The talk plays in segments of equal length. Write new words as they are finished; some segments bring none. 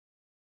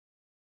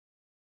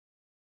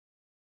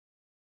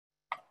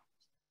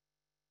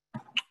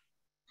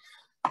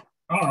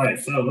All right,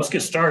 so let's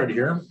get started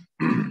here.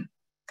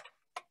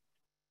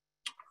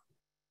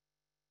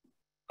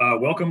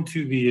 Welcome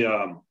to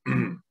the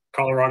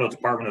Colorado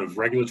Department of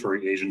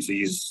Regulatory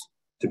Agencies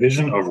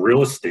Division of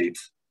Real Estate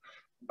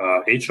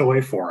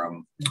HOA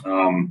Forum.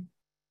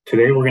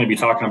 Today we're going to be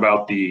talking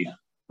about the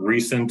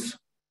recent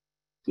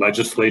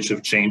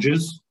legislative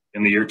changes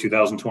in the year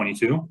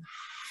 2022.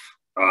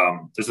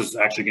 This is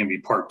actually going to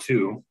be part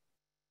two.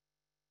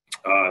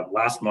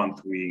 Last month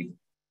we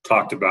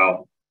talked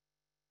about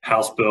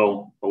House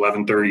Bill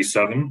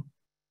 1137,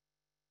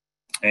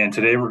 and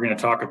today we're going to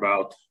talk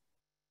about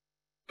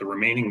the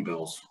remaining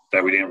bills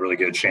that we didn't really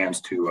get a chance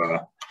to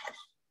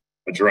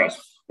address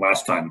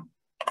last time.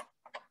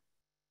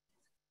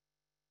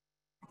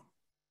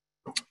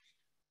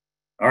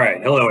 All right,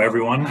 hello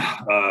everyone.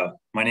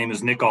 My name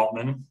is Nick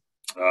Altman.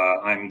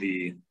 I'm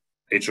the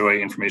HOA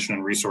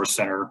Information Resource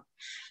Center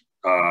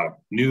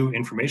new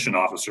information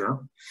officer.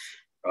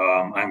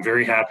 I'm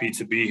very happy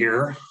to be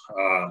here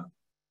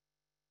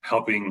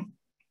helping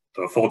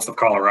the folks of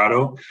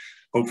Colorado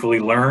hopefully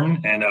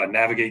learn and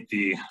navigate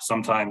the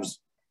sometimes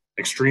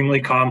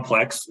extremely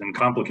complex and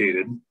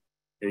complicated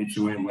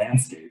HOA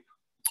landscape.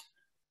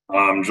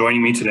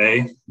 Joining me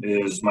today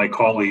is my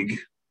colleague,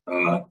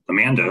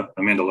 Amanda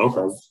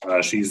Lopez.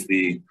 She's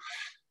the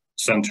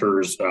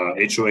center's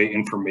HOA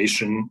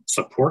Information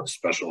Support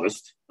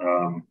Specialist.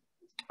 Hi,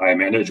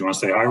 Amanda, do you want to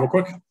say hi real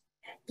quick?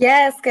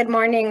 Yes, good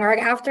morning or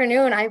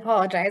afternoon. I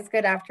apologize.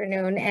 Good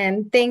afternoon.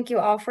 And thank you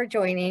all for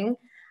joining.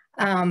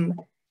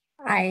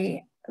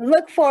 I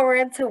look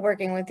forward to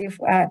working with you,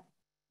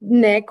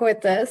 Nick,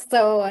 with this.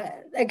 So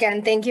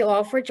again, thank you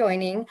all for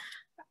joining.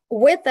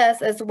 With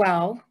us as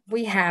well,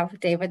 we have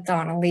David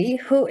Donnelly,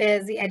 who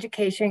is the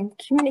Education,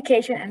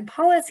 Communication, and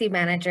Policy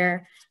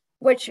Manager,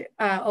 which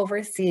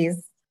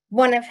oversees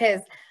one of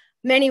his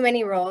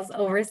many roles,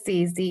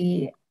 oversees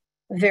the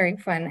very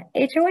fun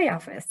HOA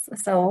office.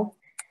 So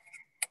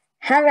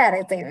have at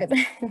it, David.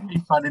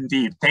 Fun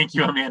indeed. Thank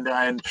you, Amanda.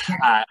 And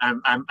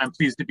I'm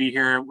pleased to be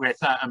here with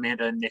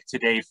Amanda and Nick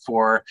today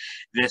for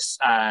this.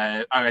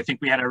 I think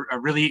we had a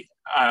really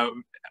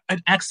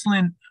an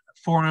excellent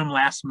forum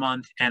last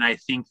month, and I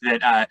think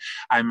that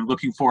I'm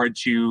looking forward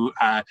to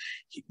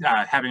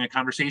having a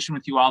conversation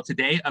with you all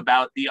today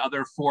about the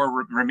other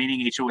four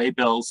remaining HOA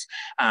bills.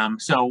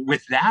 So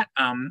with that,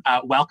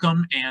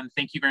 welcome and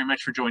thank you very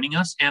much for joining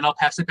us. And I'll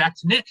pass it back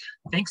to Nick.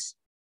 Thanks.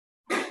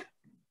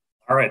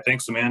 All right,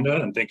 thanks,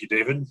 Amanda, and thank you,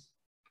 David.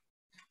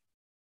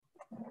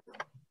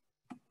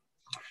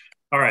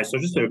 All right, so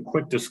just a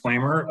quick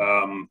disclaimer.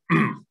 I'm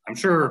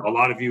sure a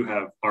lot of you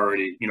have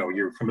already,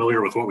 you're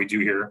familiar with what we do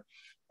here,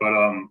 but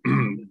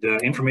the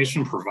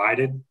information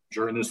provided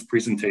during this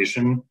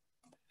presentation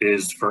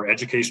is for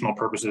educational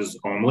purposes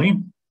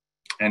only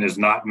and is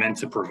not meant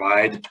to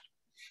provide,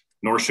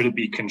 nor should it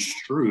be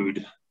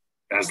construed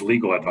as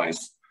legal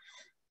advice.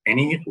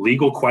 Any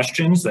legal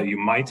questions that you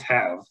might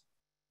have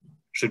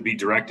should be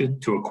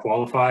directed to a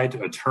qualified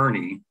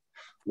attorney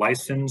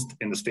licensed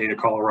in the state of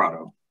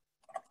Colorado.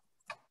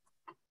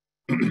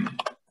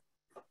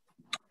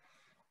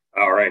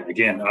 All right,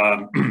 again,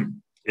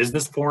 is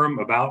this forum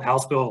about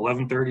House Bill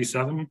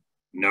 1137?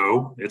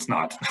 No, it's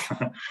not.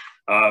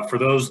 For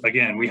those,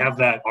 again, we have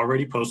that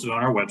already posted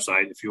on our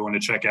website if you want to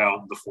check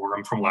out the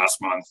forum from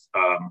last month.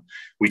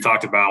 We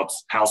talked about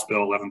House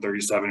Bill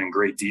 1137 in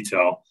great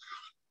detail.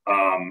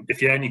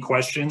 If you had any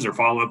questions or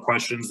follow-up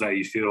questions that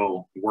you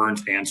feel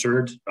weren't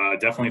answered,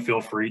 definitely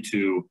feel free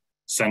to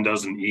send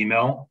us an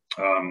email,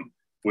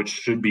 which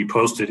should be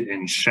posted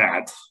in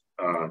chat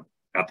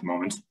at the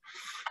moment.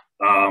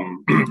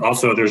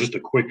 Also, there's just a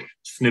quick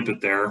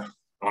snippet there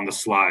on the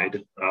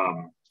slide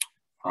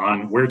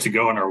on where to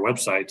go on our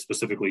website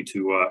specifically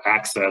to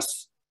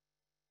access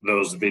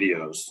those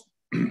videos,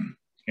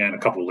 and a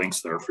couple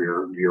links there for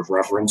your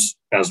reference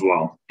as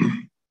well.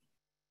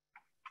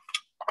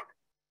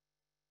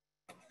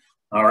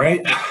 All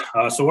right,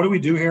 so what do we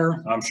do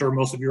here? I'm sure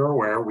most of you are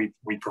aware, we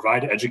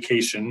provide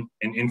education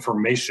and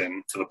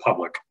information to the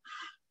public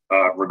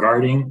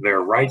regarding their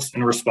rights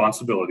and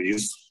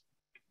responsibilities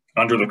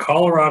under the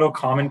Colorado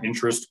Common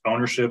Interest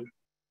Ownership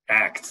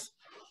Act.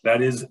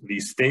 That is the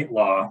state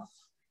law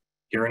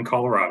here in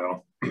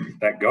Colorado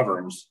that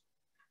governs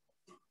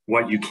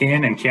what you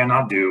can and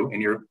cannot do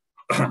in your,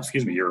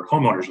 your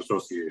homeowners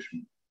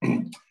association.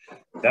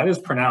 That is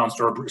pronounced,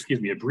 or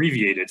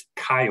abbreviated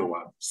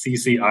Kiowa,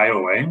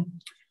 CCIOA.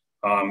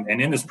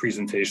 And in this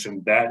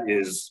presentation, that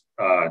is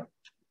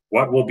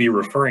what we'll be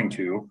referring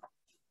to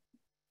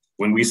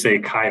when we say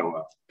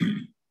Kiowa.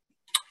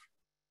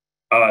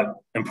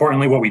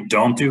 Importantly, what we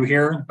don't do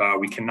here,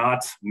 we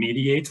cannot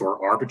mediate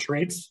or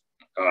arbitrate.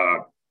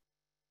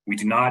 We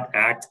do not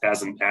act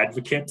as an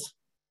advocate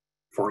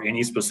for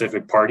any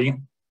specific party.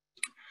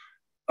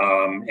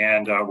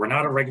 And we're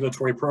not a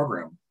regulatory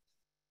program.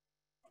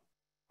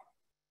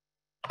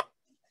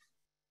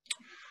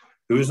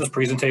 Who is this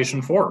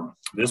presentation for?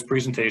 This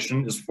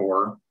presentation is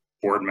for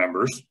board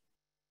members,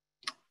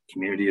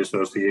 community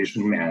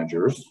association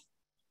managers,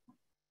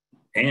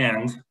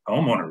 and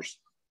homeowners.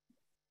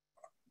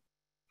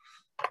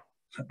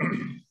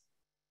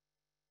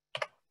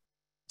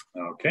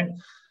 Okay.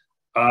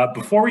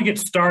 Before we get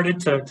started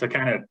to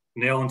kind of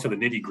nail into the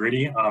nitty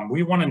gritty,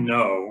 we want to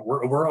know,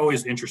 we're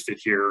always interested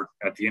here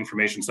at the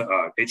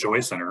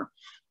HOA Center,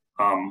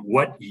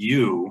 what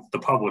you, the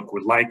public,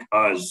 would like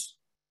us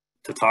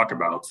to talk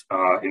about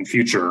in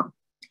future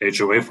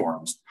HOA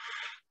forums.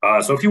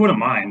 So if you wouldn't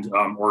mind,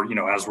 or,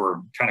 as we're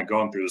kind of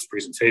going through this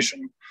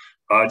presentation,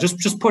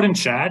 just put in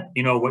chat,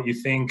 what you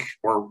think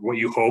or what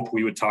you hope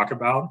we would talk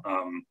about.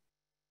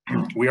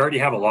 We already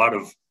have a lot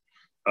of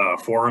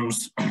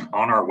forums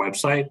on our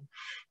website,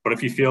 but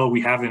if you feel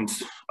we haven't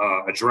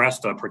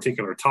addressed a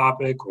particular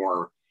topic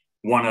or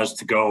want us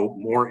to go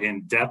more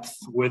in depth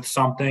with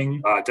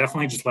something,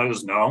 definitely just let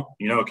us know.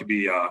 It could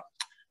be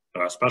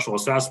special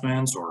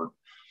assessments or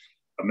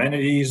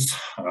amenities,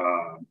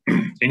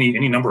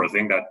 any number of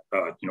things that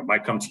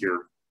might come to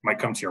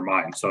your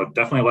mind. So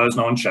definitely let us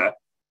know in chat.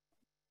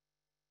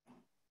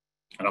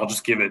 And I'll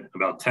just give it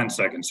about 10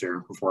 seconds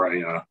here before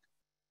I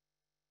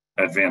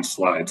advance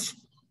slides.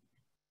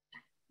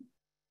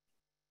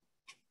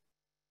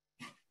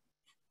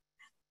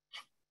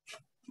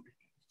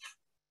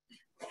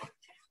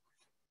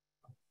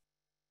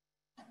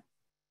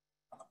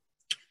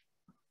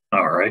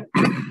 All right.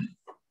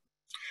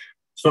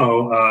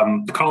 So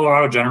the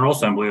Colorado General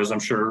Assembly, as I'm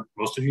sure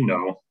most of you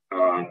know,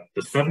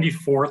 the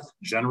 74th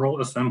General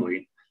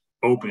Assembly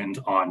opened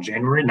on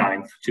January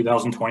 9th,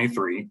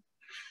 2023,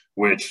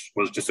 which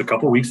was just a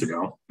couple weeks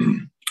ago.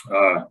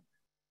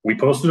 We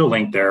posted a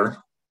link there.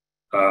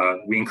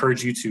 We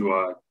encourage you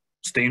to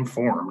stay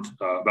informed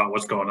about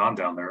what's going on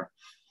down there.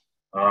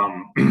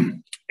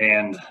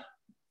 And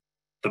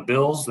the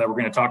bills that we're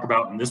going to talk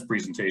about in this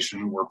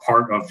presentation were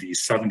part of the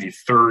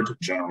 73rd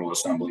General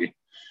Assembly,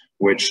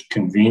 which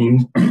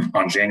convened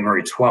on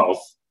January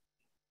 12th,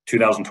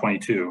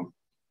 2022,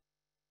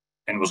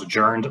 and was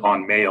adjourned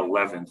on May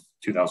 11th,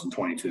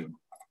 2022.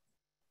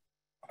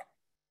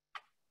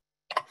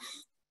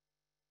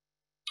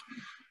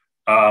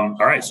 All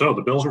right, so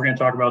the bills we're going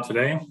to talk about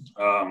today,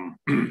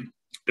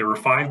 there were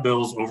 5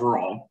 bills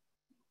overall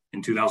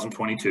in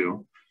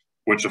 2022,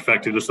 which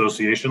affected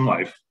association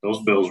life.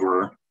 Those bills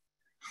were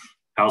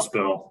House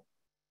Bill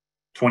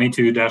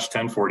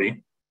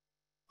 22-1040,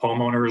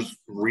 homeowners'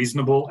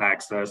 reasonable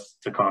access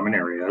to common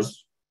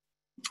areas.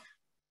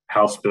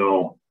 House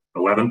Bill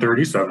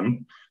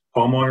 1137,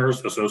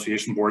 homeowners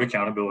association board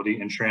accountability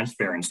and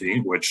transparency,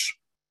 which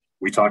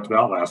we talked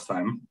about last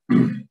time.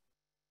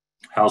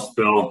 House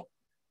Bill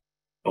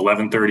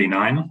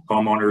 1139,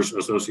 homeowners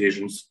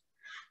associations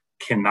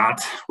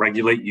cannot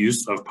regulate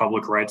use of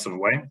public rights of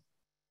way.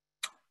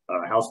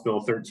 House Bill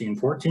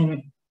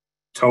 1314,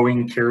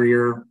 towing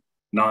carrier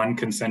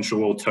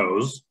non-consensual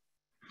tows.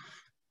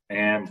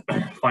 And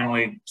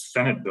finally,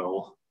 Senate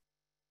Bill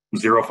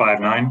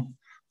 059,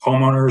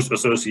 homeowners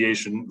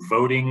association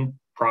voting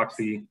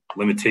proxy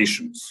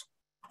limitations.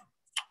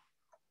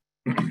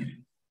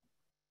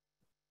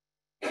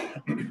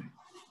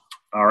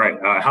 All right,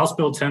 House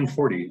Bill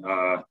 1040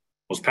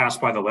 was passed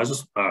by the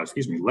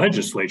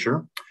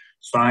legislature,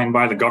 signed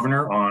by the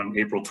governor on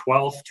April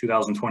 12th,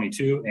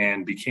 2022,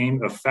 and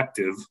became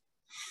effective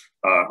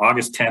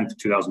August 10th,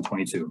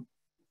 2022.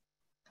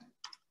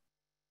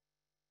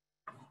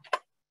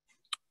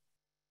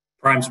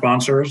 Prime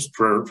sponsors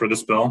for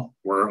this bill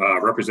were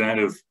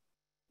Representative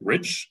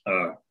Rich,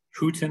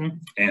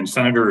 Hooten, and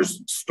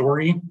Senators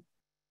Story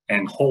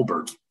and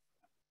Holbert.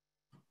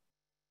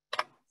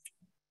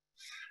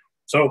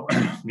 So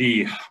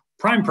the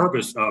prime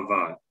purpose of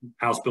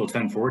House Bill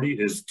 1040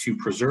 is to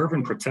preserve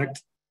and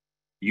protect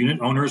unit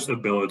owners'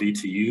 ability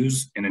to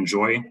use and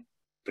enjoy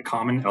the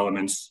common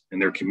elements in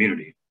their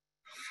community.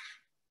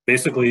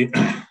 Basically,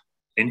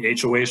 an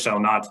HOA shall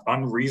not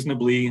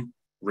unreasonably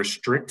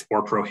restrict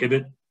or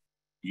prohibit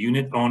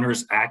unit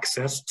owners'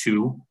 access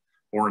to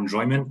or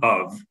enjoyment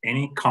of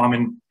any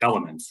common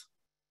elements,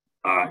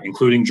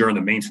 including during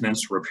the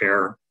maintenance,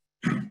 repair,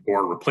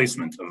 or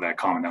replacement of that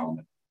common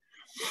element.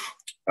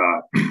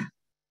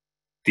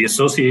 The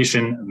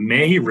association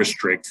may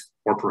restrict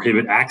or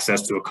prohibit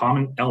access to a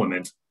common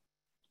element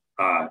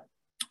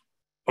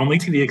only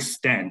to the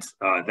extent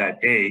that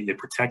A, it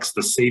protects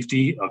the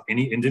safety of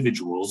any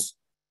individuals,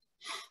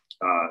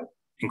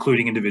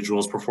 including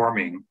individuals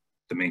performing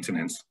the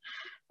maintenance,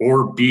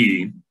 or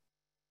B,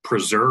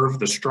 preserve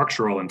the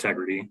structural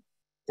integrity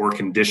or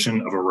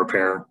condition of a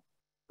repair,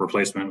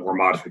 replacement, or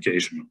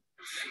modification.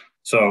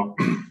 So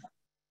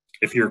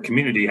if your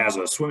community has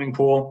a swimming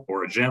pool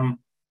or a gym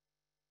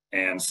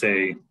and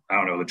say, I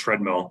don't know, the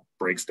treadmill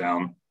breaks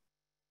down,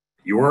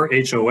 your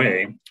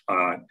HOA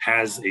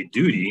has a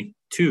duty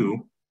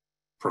to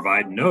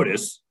provide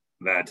notice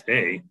that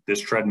A,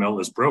 this treadmill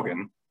is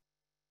broken,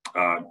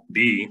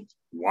 B,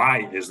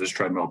 why is this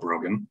treadmill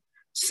broken,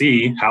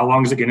 C, how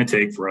long is it going to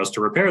take for us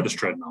to repair this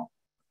treadmill?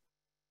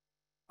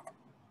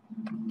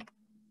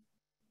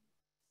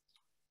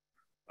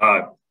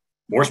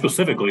 More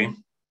specifically,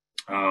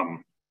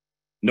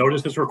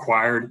 notice is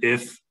required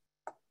if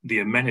the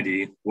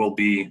amenity will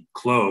be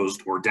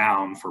closed or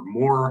down for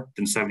more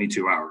than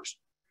 72 hours.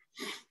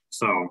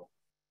 So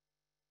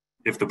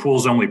if the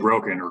pool's only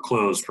broken or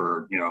closed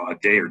for, you know, a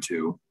day or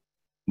two,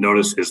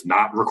 notice is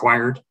not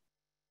required.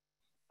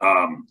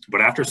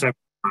 But after 7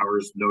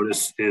 hours,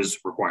 notice is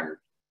required.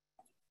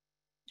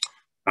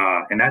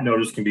 And that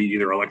notice can be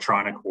either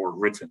electronic or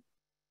written.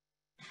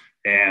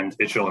 And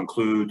it shall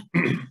include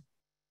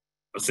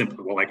a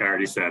simple, well, like I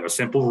already said, a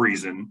simple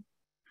reason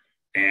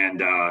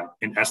and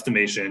an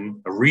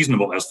estimation, a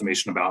reasonable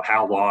estimation about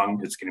how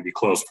long it's going to be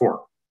closed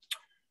for.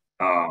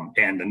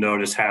 And the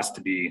notice has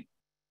to be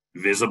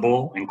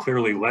visible and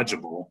clearly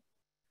legible.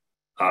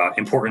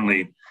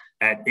 Importantly,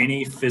 at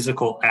any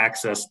physical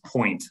access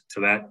point to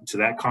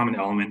that common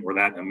element or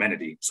that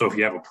amenity. So if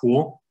you have a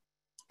pool,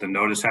 the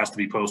notice has to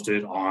be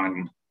posted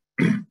on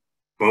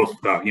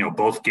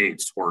both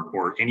gates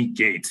or any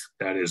gate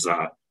that is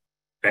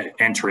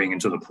entering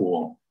into the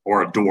pool,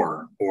 or a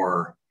door,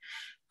 or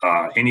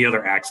any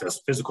other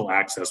physical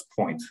access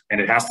point,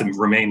 and it has to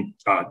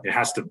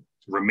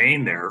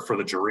remain there for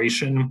the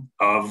duration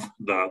of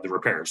the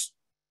repairs.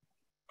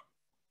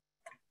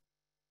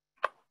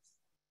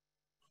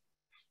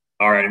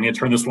 All right, I'm going to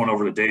turn this one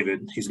over to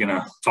David. He's going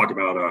to talk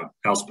about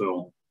House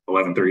Bill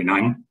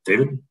 1139.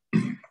 David?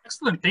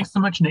 Excellent. Thanks so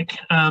much, Nick.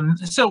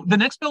 So the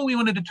next bill we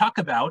wanted to talk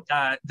about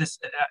this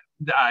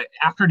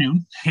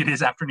afternoon, it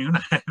is afternoon,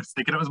 I was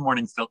thinking it was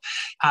morning still,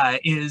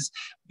 is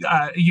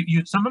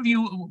some of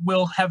you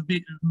will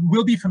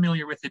be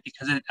familiar with it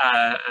because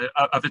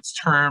of its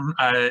term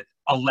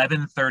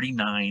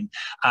 1139.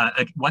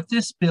 What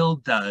this bill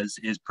does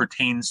is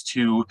pertains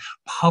to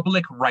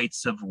public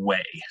rights of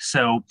way.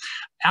 So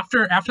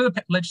after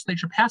the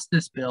legislature passed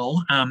this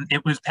bill,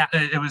 it was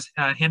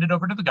handed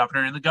over to the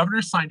governor, and the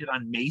governor signed it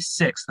on May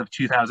 6th of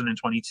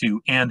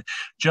 2022. And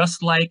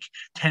just like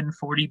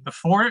 1040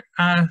 before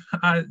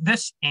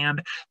this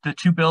and the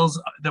two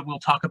bills that we'll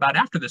talk about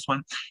after this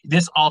one,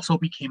 this also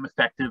became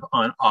effective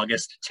on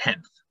August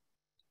 10th.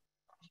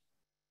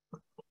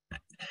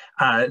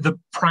 The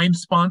prime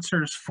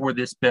sponsors for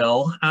this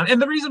bill,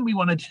 and the reason we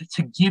wanted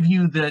to give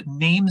you the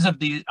names of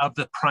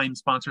the prime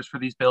sponsors for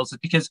these bills is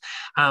because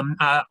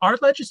our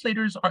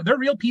legislators they're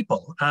real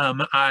people.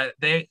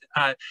 They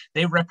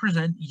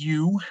represent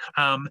you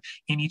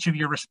in each of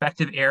your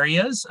respective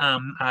areas.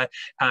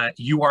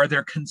 You are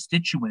their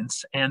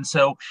constituents, and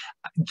so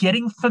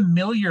getting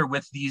familiar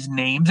with these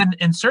names,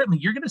 and certainly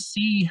you're going to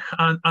see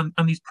on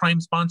these prime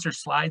sponsor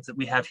slides that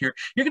we have here,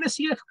 you're going to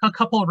see a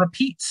couple of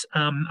repeats.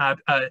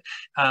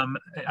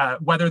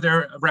 Whether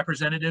they're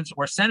representatives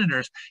or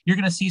senators, you're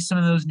going to see some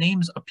of those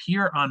names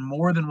appear on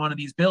more than one of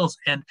these bills.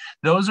 And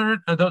those are,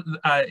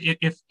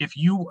 if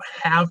you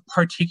have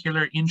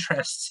particular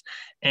interests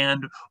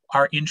and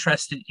are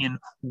interested in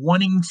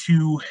wanting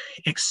to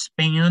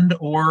expand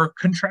or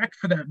contract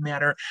for that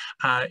matter,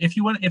 if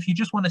you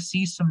just want to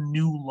see some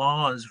new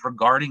laws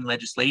regarding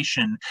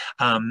legislation,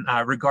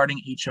 regarding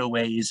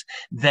HOAs,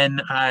 then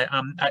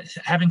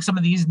having some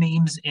of these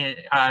names in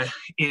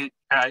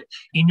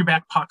your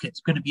back pocket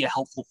is going to be a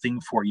helpful thing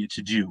for you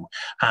to do.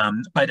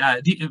 But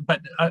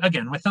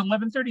again, with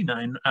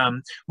 1139,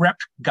 Rep.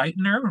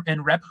 Geithner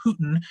and Rep.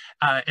 Hooten,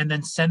 and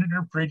then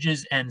Senator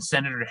Bridges and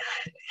Senator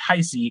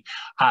Heisey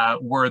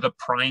were the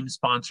prime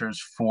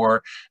sponsors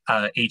for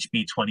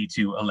HB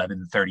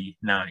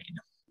 221139.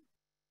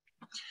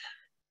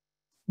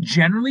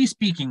 Generally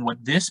speaking,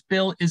 what this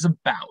bill is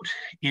about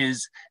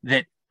is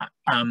that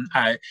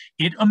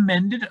it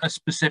amended a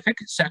specific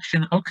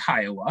section of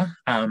Kiowa.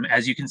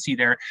 As you can see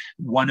there,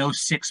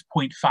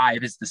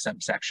 106.5 is the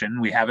subsection.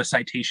 We have a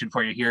citation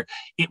for you here.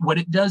 What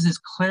it does is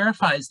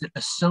clarifies that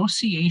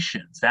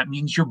associations, that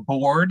means your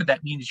board,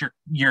 that means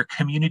your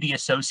community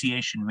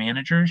association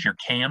managers, your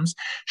CAMs,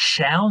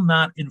 shall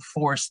not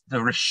enforce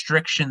the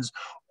restrictions,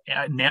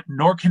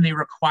 nor can they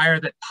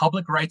require that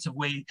public rights of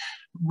way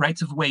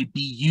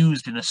be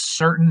used in a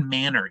certain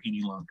manner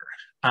any longer.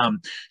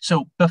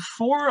 So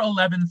before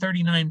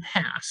 1139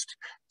 passed,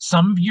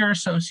 some of your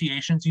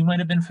associations, you might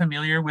have been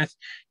familiar with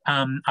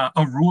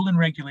a rule and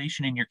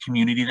regulation in your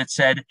community that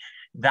said,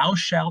 thou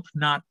shalt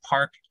not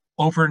park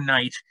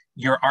overnight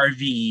your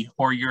RV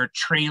or your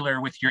trailer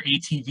with your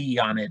ATV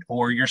on it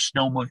or your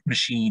snow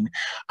machine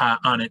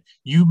on it.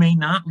 You may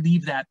not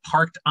leave that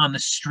parked on the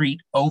street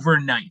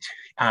overnight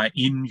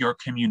in your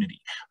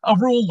community. A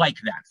rule like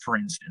that, for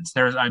instance,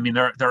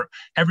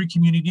 every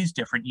community is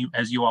different,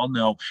 as you all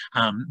know,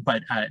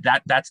 but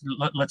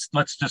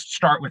let's just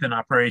start with an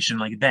operation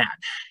like that.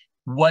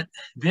 What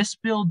this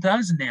bill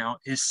does now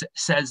is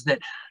says that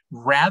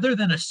rather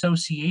than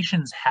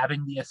associations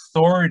having the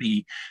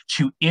authority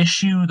to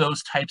issue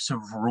those types of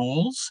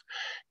rules,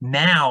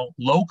 now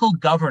local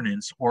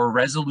governance or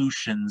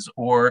resolutions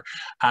or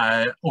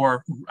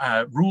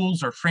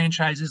rules or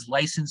franchises,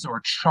 license or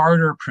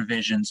charter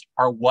provisions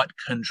are what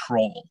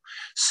control.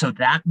 So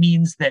that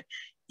means that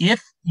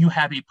if you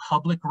have a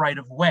public right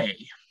of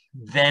way,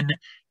 then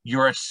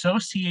your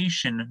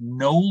association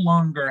no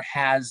longer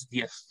has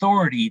the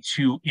authority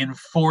to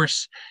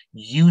enforce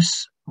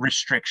use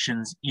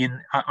restrictions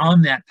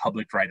on that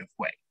public right of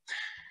way.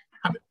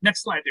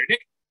 Next slide there, Nick.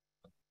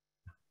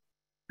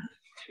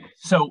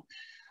 So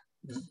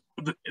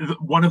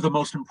one of the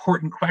most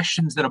important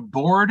questions that a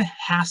board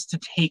has to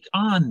take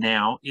on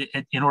now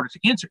in order to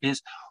answer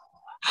is,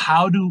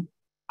 how do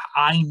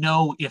I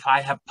know if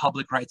I have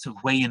public rights of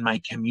way in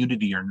my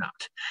community or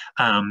not?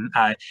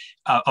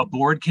 A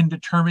board can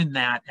determine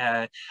that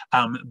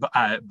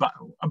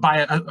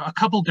by a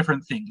couple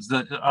different things.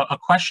 A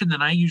question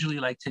that I usually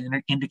like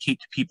to indicate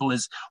to people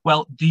is,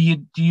 well, do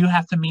you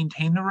have to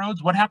maintain the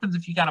roads? What happens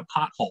if you got a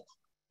pothole?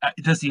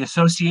 Does the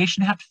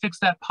association have to fix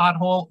that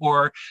pothole,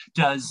 or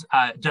does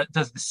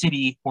the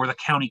city or the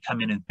county come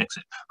in and fix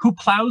it? Who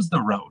plows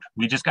the road?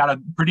 We just got a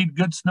pretty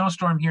good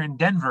snowstorm here in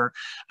Denver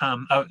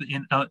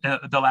in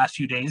the last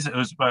few days. It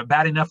was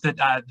bad enough that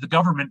the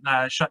government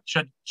shut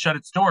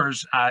its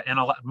doors, and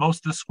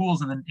most of the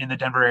schools in the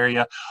Denver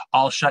area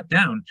all shut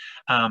down.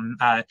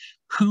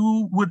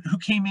 Who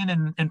came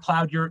in and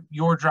plowed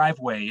your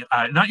driveway?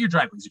 Not your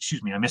driveways,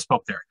 excuse me, I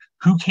misspoke there.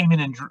 Who came in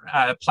and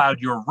plowed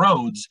your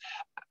roads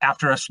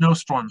after a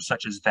snowstorm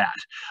such as that?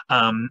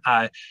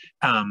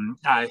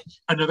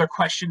 Another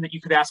question that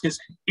you could ask is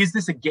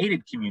this a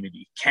gated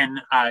community?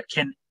 Can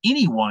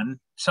anyone,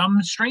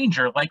 some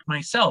stranger like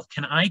myself,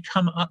 can I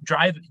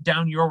drive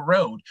down your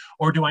road,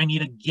 or do I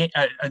need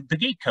the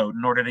gate code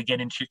in order to get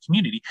into your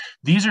community?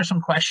 These are some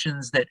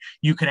questions that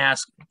you can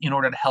ask in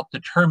order to help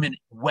determine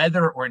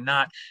whether or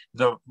not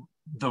the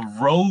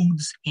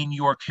roads in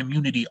your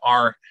community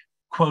are,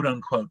 quote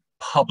unquote,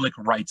 public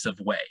rights of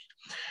way.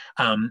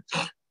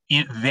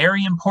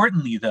 Very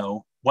importantly,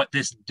 though, what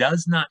this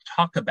does not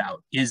talk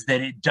about is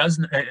that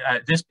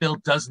this bill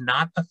does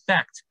not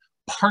affect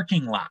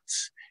parking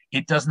lots.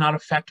 It does not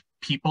affect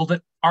people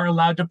that are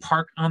allowed to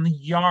park on the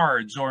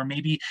yards, or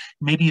maybe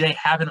they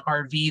have an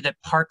RV that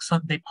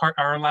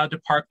are allowed to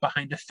park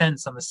behind a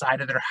fence on the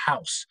side of their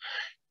house.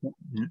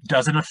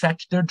 Doesn't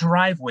affect their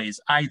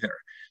driveways either.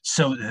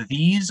 So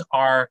these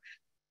are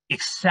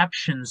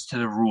exceptions to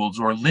the rules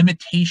or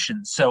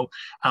limitations. So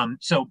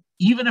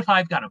even if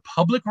I've got a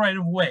public right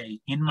of way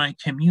in my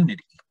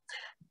community,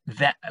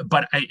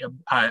 but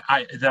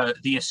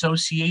the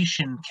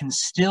association can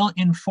still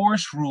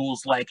enforce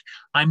rules like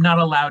I'm not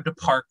allowed to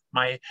park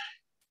my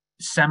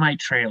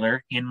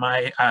semi-trailer in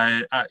my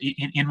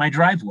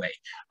driveway.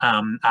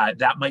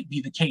 That might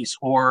be the case,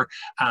 or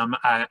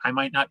I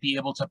might not be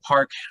able to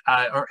park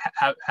or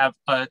have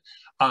a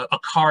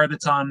car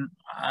that's on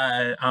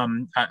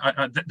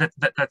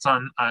that's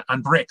on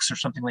bricks or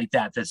something like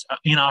that, that's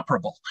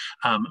inoperable.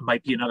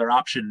 Might be another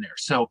option there.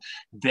 So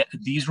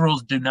these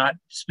rules do not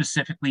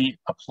specifically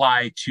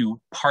apply to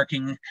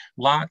parking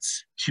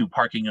lots, to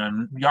parking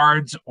on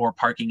yards, or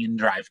parking in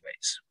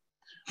driveways.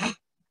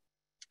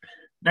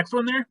 Next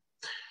one there.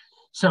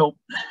 So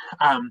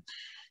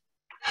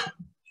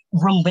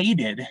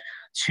related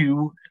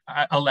to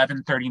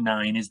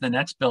 1139 is the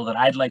next bill that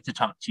I'd like to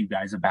talk to you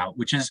guys about,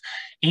 which is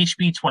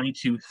HB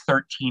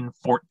 22-1314.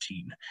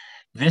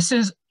 This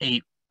is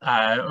a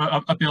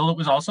bill that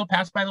was also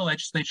passed by the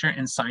legislature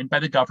and signed by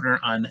the governor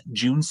on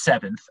June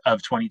 7th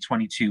of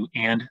 2022,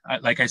 and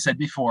like I said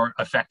before,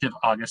 effective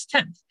August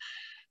 10th.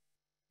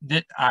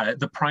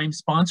 The prime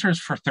sponsors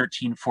for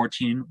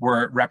 1314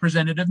 were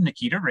Representative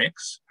Nikita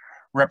Ricks,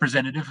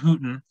 Representative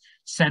Hooten,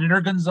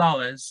 Senator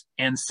Gonzalez,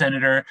 and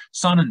Senator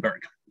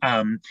Sonnenberg.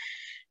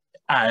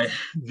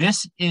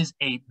 This is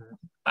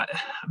I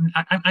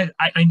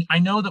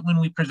know that when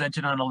we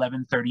presented on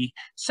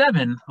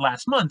 1137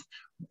 last month,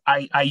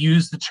 I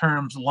used the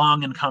terms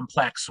long and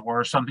complex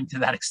or something to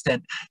that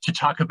extent to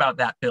talk about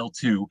that bill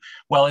too.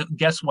 Well,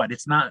 guess what?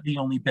 It's not the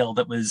only bill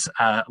that was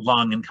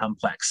long and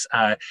complex.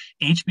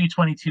 HB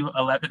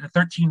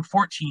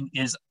 22-1314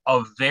 is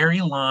a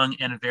very long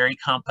and a very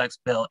complex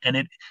bill, and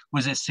it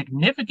was a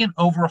significant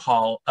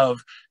overhaul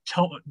of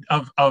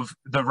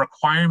the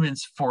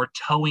requirements for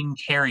towing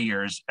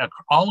carriers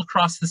all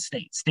across the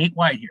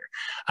statewide here.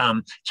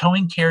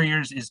 Towing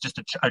carriers is just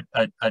a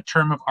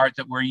term of art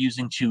that we're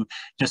using to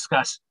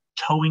discuss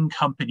towing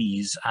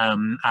companies,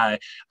 whether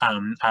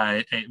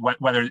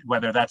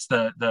that's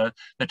the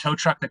tow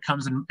truck that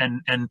comes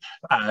and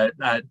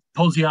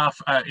pulls you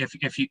off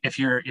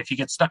if you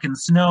get stuck in the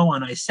snow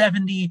on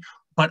I-70,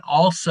 but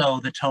also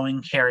the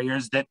towing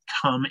carriers that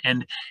come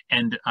and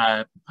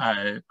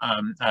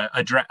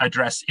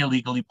address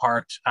illegally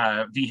parked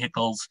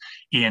vehicles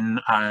on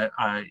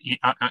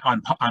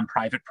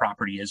private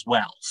property as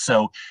well.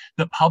 So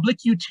the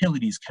Public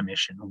Utilities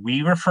Commission,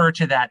 we refer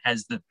to that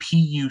as the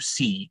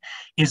PUC,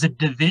 is a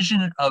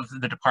division of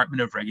the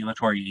Department of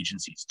Regulatory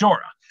Agencies,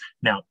 DORA.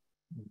 Now,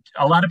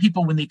 a lot of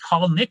people, when they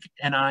call Nick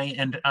and I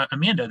and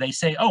Amanda, they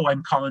say, oh,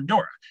 I'm calling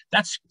DORA.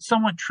 That's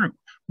somewhat true.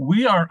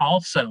 We are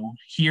also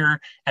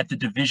here at the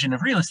Division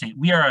of Real Estate.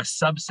 We are a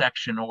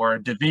subsection or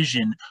a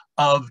division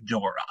of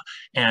DORA.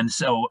 And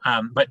so,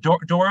 but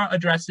DORA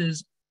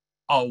addresses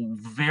a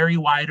very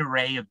wide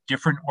array of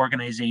different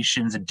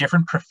organizations and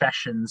different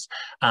professions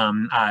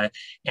and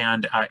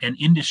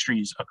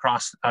industries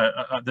across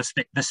the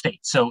state.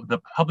 So the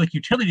Public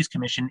Utilities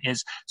Commission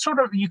is sort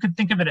of, you could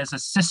think of it as a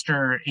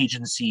sister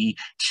agency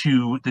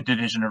to the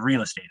Division of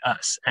Real Estate,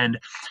 us.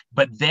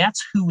 But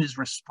that's who is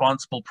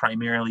responsible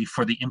primarily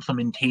for the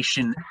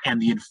implementation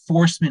and the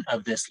enforcement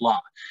of this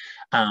law.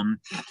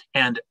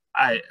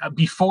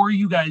 Before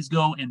you guys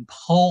go and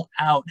pull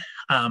out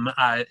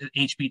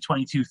HB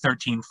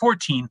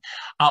 221314,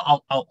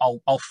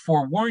 I'll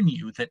forewarn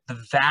you that the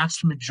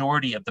vast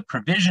majority of the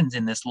provisions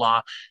in this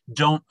law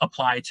don't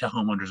apply to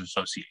homeowners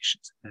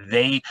associations.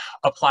 They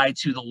apply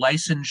to the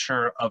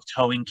licensure of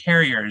towing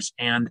carriers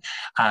and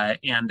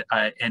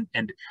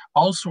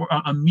also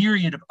a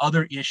myriad of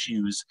other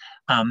issues.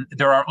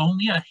 There are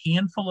only a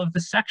handful of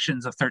the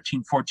sections of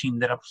 1314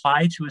 that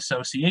apply to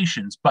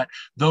associations, but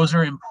those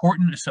are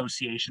important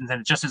associations.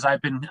 And just as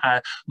I've been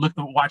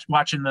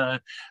watching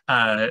the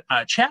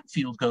chat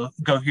field go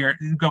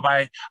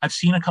by, I've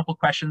seen a couple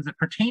questions that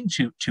pertain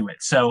to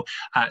it. So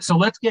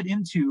let's get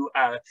into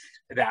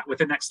that with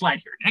the next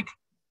slide here, Nick.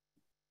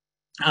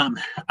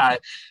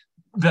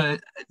 The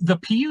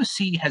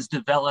PUC has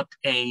developed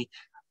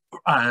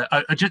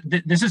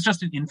this is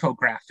just an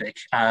infographic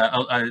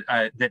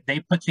that they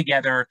put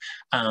together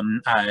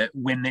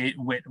when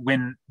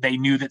they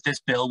knew that this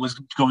bill was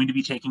going to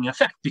be taking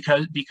effect,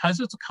 because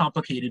it's a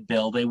complicated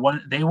bill. They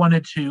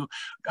wanted to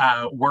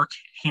work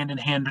hand in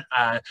hand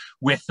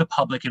with the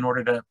public in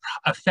order to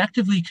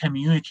effectively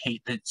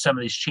communicate some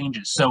of these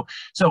changes.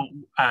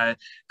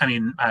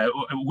 And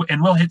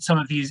we'll hit some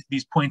of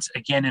these points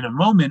again in a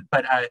moment.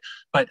 But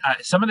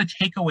some of the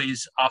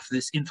takeaways off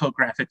this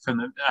infographic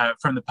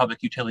from the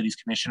Public Utilities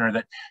Commission are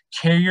that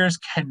carriers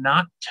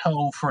cannot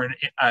tow for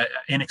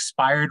an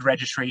expired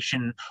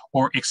registration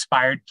or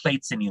expired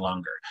plates any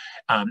longer,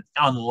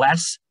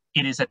 unless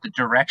it is at the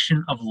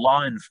direction of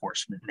law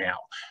enforcement now.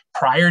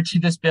 Prior to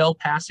this bill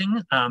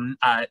passing,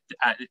 a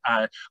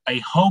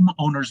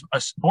homeowners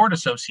board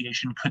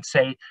association could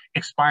say,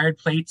 expired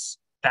plates,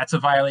 that's a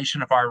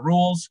violation of our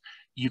rules,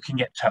 you can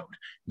get towed.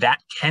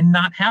 That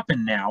cannot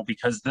happen now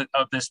because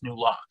of this new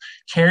law.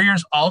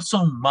 Carriers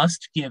also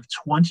must give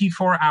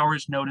 24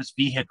 hours notice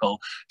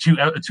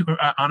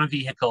on a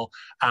vehicle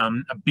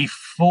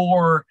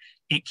before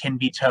it can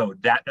be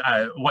towed. That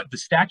what the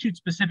statute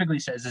specifically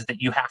says is that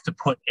you have to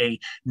put a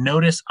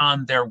notice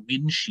on their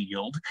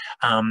windshield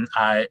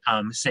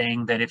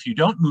saying that if you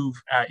don't move,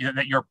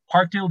 that you're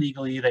parked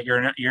illegally, that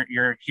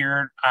you're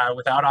here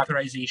without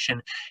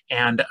authorization,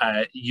 and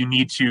you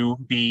need to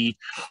be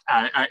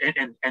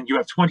and you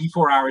have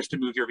 24 hours to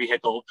move your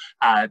vehicle.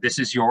 This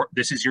is your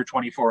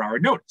 24-hour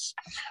notice.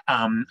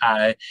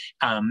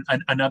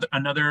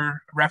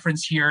 Another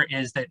reference here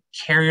is that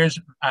carriers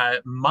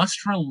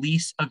must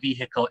release a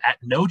vehicle at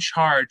no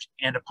charge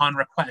and upon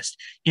request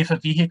if a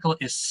vehicle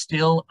is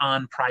still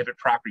on private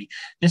property.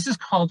 This is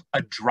called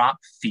a drop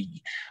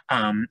fee.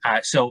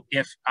 So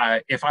if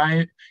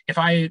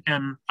I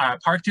am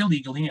parked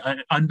illegally,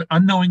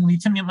 unknowingly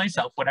to me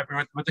myself,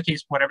 whatever the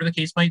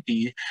case might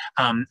be,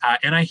 and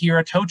I hear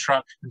a tow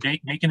truck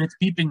making its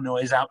beeping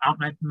noise out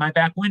my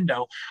back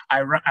window,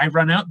 I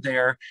run out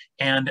there,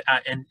 and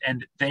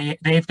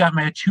they've got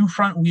my two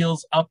front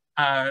wheels up,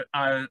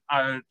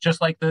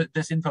 just like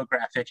this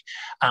infographic,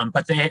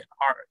 but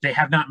they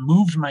have not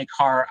moved my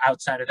car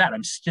outside of that.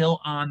 I'm still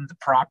on the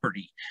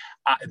property.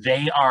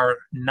 They are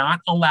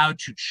not allowed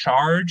to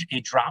charge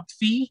a drop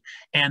fee,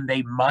 and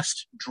they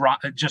must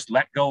just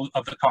let go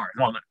of the car.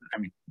 Well, I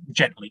mean,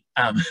 gently,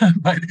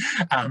 but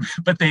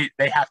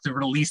they have to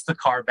release the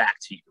car back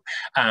to you.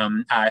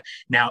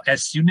 Now,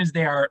 as soon as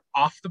they are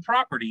off the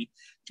property,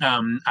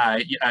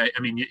 I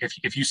mean,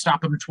 if you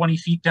stop them 20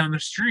 feet down the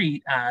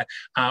street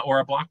or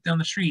a block down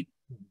the street,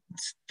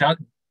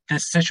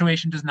 this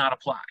situation does not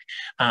apply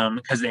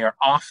because they are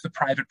off the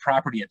private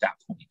property at that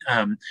point.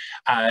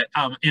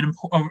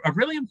 A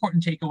really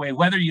important takeaway,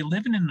 whether you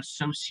live in an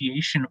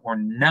association or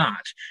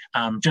not,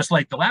 just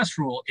like the last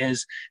rule,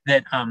 is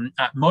that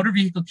motor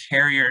vehicle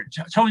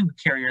towing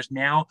carriers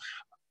now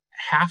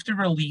have to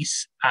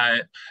release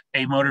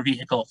a motor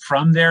vehicle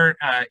from their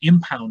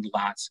impound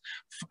lots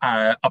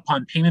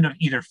upon payment of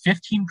either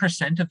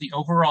 15% of the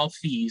overall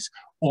fees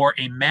or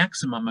a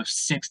maximum of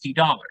 $60.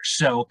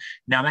 So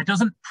now that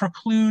doesn't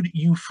preclude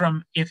you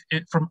from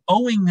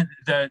owing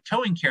the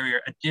towing carrier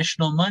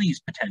additional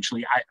monies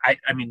potentially.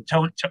 I mean,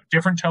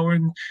 different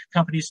towing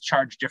companies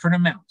charge different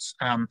amounts,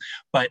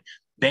 but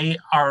they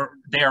are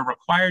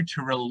required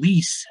to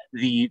release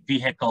the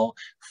vehicle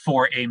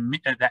for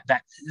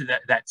that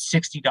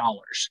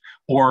 $60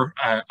 or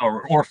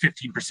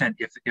 15%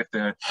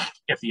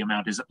 if the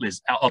amount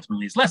is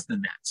ultimately less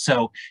than that.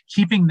 So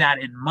keeping that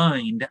in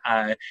mind,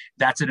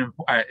 that's an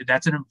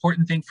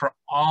important thing for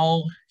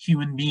all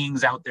human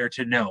beings out there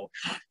to know.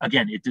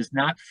 Again, it does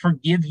not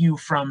forgive you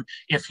from,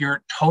 if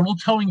your total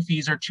towing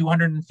fees are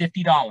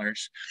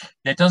 $250,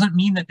 that doesn't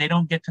mean that they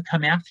don't get to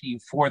come after you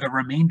for the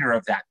remainder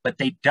of that, but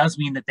they does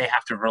mean mean that they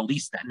have to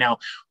release that. Now,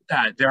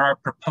 there are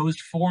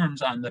proposed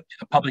forms on the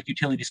Public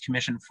Utilities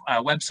Commission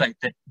website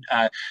that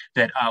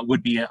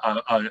would be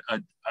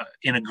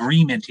an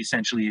agreement.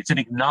 Essentially, it's an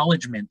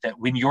acknowledgement that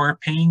when you're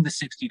paying the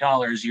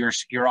 $60,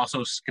 you're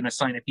also going to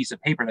sign a piece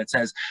of paper that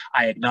says,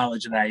 "I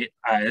acknowledge that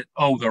I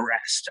owe the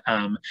rest."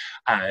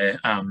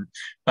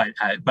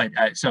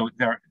 So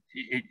there.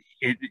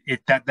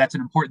 That's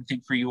an important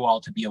thing for you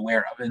all to be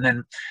aware of. And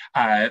then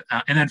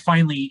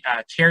finally,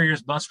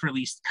 carriers must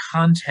release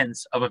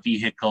contents of a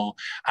vehicle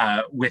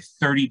with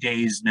 30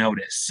 days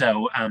notice.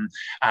 So and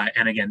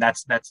again,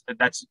 that's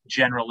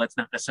general. That's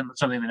not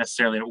something that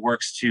necessarily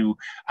works to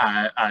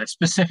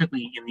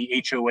specifically in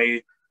the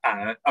HOA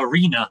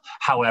arena.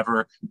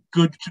 However,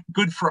 good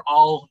for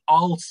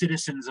all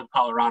citizens of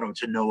Colorado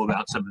to know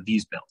about some of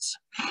these bills.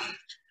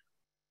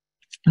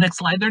 Next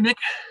slide there, Nick.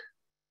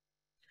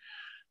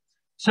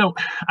 So,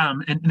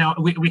 and now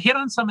we hit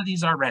on some of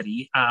these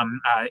already on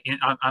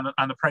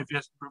the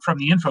previous from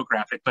the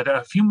infographic, but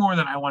a few more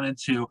that I wanted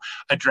to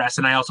address,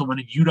 and I also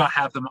wanted you to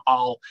have them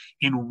all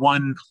in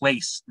one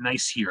place,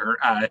 nice here,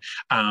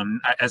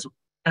 as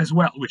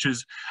well, which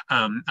is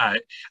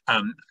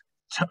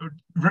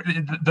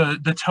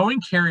the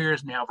towing carrier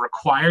is now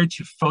required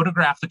to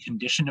photograph the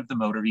condition of the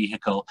motor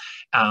vehicle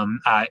and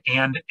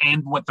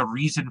what the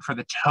reason for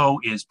the tow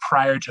is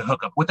prior to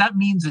hookup. What that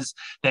means is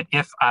that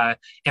if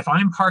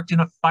I'm parked in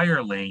a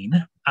fire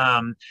lane,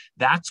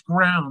 that's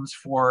grounds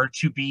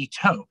to be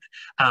towed.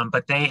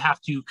 But they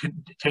have to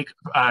take.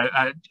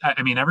 I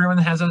mean, everyone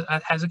has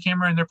a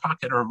camera in their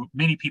pocket, or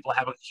many people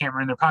have a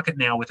camera in their pocket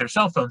now with their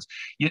cell phones.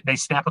 They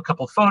snap a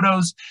couple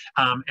photos,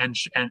 and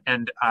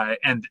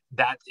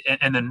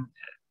then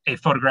a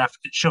photograph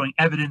showing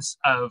evidence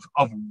of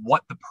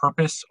what the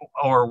purpose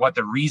or what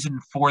the reason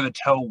for the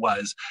tow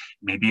was.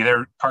 Maybe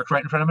they're parked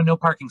right in front of a no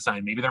parking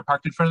sign. Maybe they're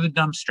parked in front of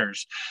the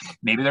dumpsters.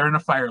 Maybe they're in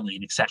a fire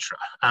lane, etc.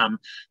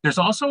 There's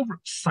also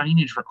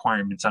signage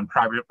requirements on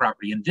private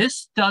property, and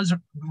this does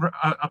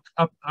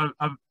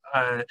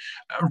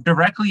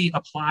directly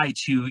apply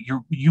to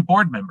you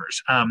board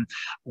members.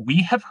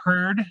 We have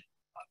heard,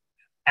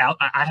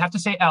 I have to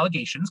say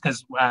allegations,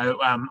 because I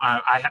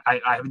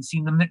haven't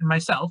seen them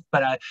myself,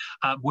 but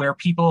where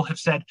people have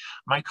said,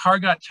 my car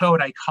got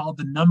towed, I called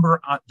the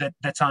number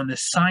that's on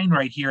this sign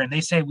right here, and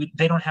they say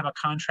they don't have a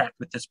contract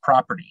with this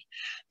property.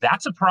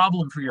 That's a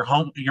problem for your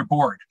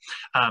board.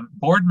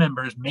 Board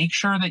members, make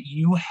sure that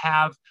you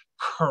have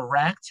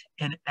correct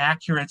and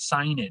accurate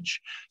signage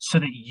so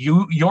that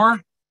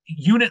your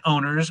unit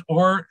owners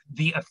or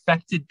the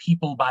affected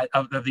people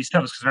of these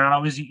tows, because they're not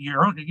always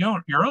your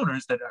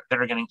owners that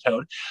are getting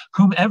towed,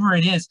 whomever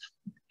it is,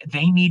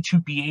 they need to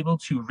be able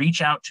to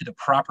reach out to the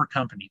proper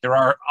company. There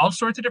are all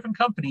sorts of different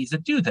companies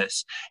that do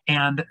this.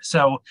 And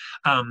so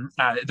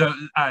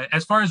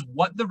as far as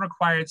what the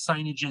required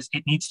signage is,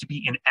 it needs to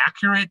be an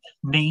accurate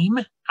name,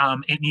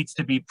 it needs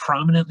to be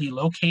prominently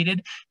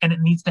located, and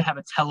it needs to have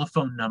a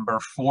telephone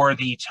number for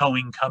the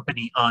towing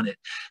company on it.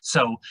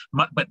 So,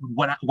 but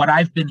what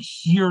I've been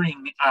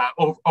hearing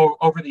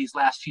over these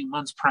last few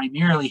months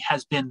primarily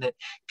has been that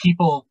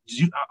people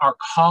are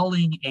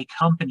calling a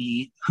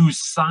company whose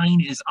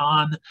sign is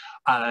on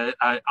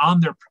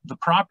the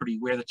property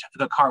where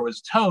the car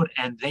was towed,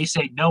 and they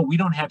say, no, we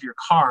don't have your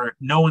car.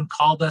 No one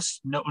called us.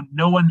 No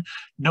one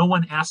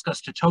asked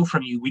us to tow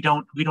from you. We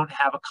don't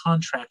have a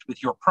contract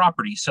with your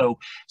property. So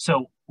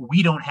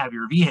we don't have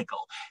your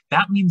vehicle.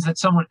 That means that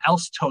someone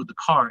else towed the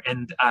car,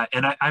 and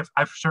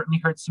I've certainly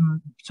heard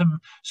some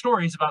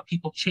stories about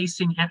people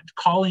chasing and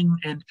calling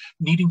and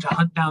needing to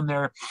hunt down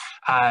their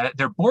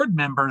board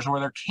members or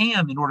their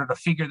CAM in order to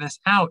figure this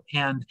out,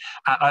 and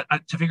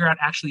to figure out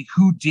actually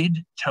who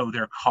did tow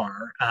their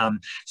car.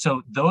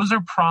 So those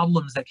are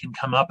problems that can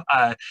come up,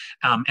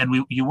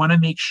 and you want to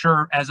make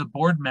sure as a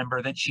board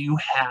member that you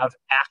have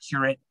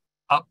accurate,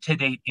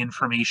 up-to-date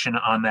information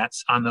on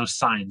those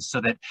signs, so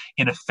that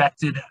an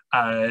affected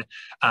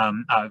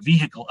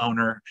vehicle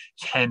owner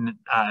can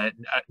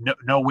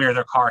know where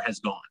their car has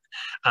gone.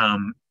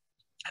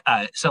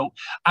 So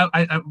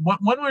one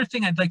more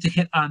thing I'd like to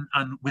hit on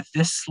with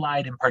this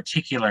slide in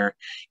particular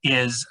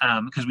is,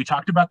 because we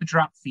talked about the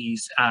drop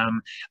fees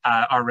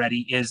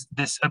already, is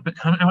this, I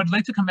would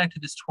like to come back to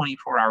this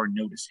 24-hour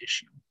notice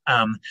issue.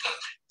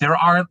 There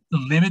are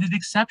limited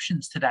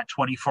exceptions to that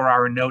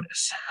 24-hour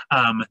notice.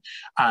 An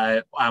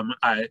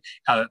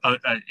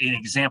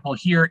example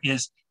here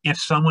is if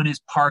someone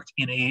is parked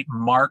in a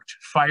marked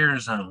fire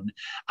zone,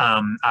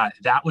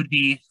 that would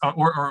be,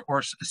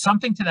 or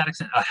something to that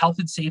extent, a health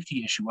and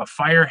safety issue, a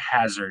fire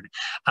hazard,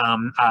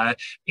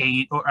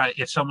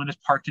 if someone is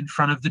parked in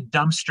front of the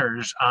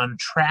dumpsters on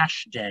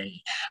trash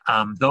day.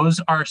 Those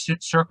are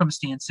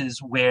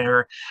circumstances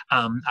where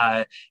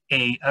that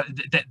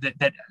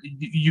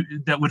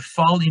would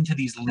fall into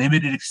these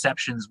limited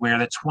exceptions where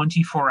the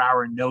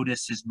 24-hour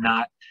notice is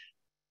not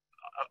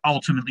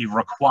ultimately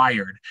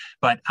required.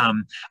 But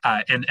and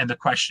the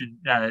question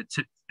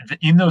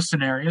in those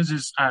scenarios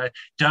is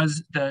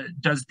does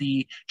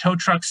the tow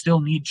truck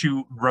still need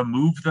to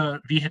remove the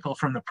vehicle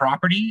from the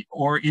property,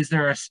 or is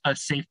there a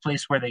safe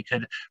place where they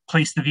could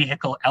place the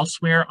vehicle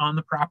elsewhere on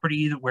the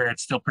property where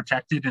it's still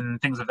protected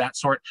and things of that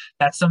sort?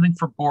 That's something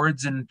for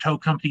boards and tow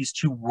companies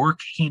to work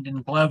hand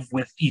in glove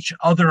with each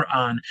other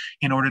on,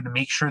 in order to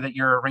make sure that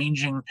you're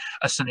arranging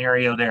a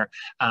scenario there.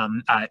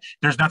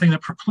 There's nothing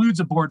that precludes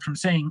a board from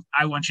saying,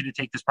 I want you to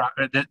take this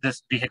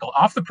vehicle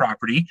off the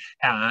property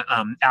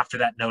after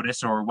that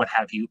notice or what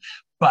have you.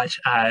 But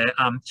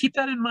keep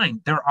that in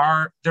mind. There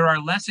are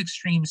less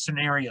extreme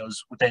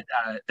scenarios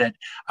that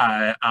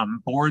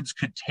boards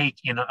could take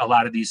in a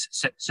lot of these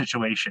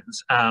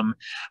situations.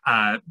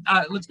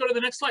 Let's go to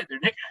the next slide there,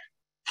 Nick.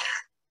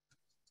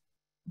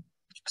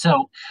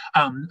 So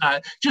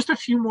just a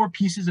few more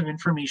pieces of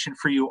information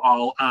for you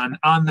all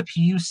on the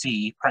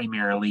PUC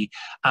primarily.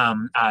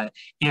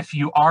 If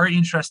you are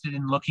interested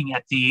in looking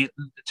at the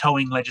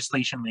towing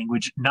legislation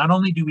language, not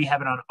only do we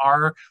have it on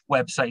our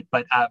website,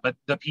 but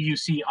the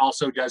PUC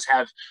also does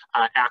have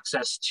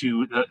access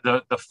to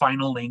the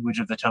final language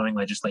of the towing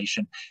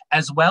legislation,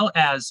 as well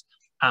as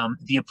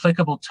the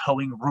applicable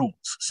towing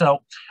rules. So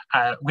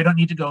we don't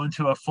need to go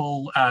into a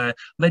full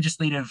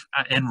legislative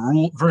and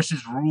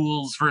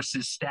rules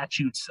versus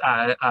statutes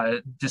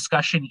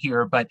discussion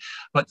here, but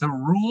the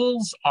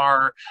rules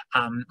are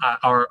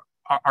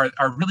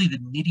really the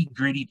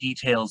nitty-gritty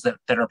details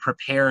that are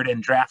prepared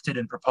and drafted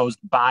and proposed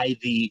by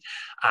the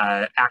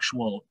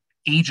actual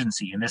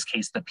agency, in this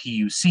case the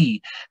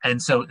PUC.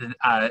 And so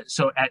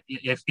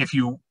if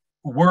you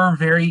were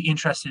very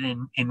interested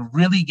in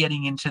really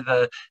getting into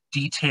the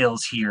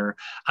details here,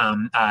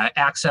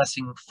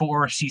 accessing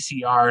for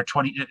CCR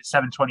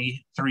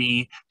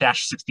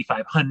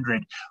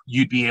 723-6500,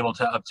 you'd be able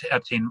to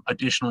obtain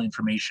additional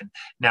information.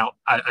 Now,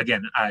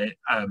 again,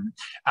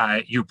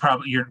 you're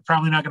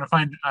probably not going to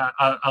find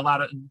a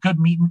lot of good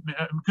meat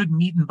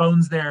and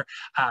bones there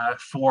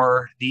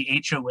for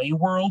the HOA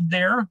world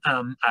there.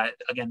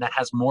 Again, that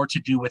has more to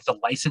do with the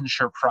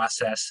licensure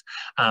process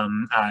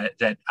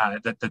that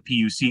the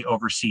PUC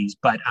oversees.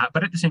 But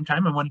at the same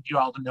time, I wanted you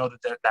all to know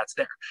that that's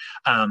there.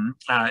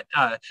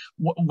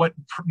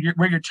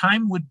 Where your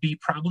time would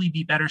probably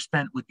be better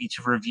spent would be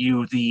to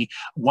review the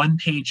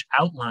one-page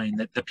outline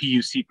that the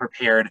PUC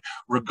prepared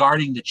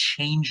regarding the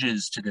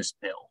changes to this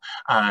bill,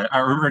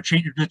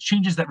 the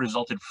changes that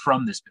resulted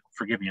from this bill.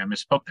 Forgive me, I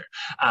misspoke there.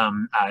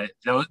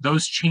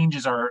 Those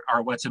changes are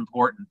what's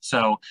important.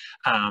 So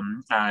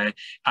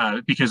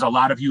because a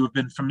lot of you have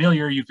been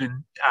familiar,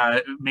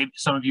 maybe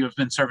some of you have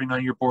been serving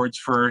on your boards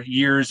for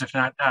years, if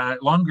not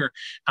longer,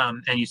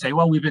 and you say,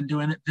 well, we've been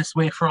doing it this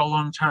way for a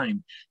long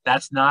time.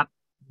 That's not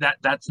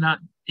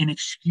an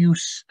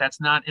excuse. That's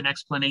not an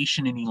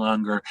explanation any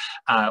longer.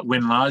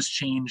 When laws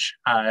change,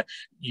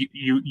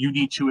 you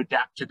need to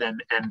adapt to them,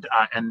 and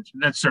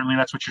that's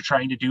what you're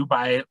trying to do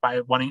by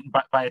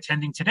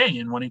attending today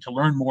and wanting to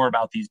learn more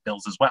about these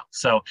bills as well.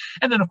 So,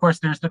 and then of course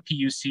there's the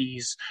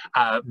PUC's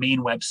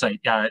main website.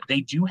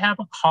 They do have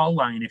a call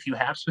line if you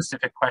have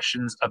specific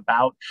questions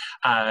about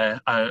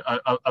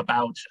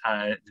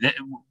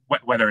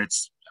whether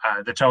it's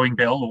the towing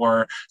bill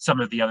or some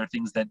of the other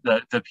things that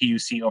the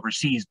PUC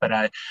oversees,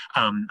 but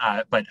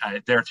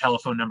their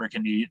telephone number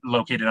can be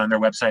located on their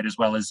website, as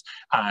well as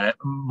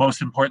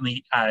most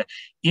importantly,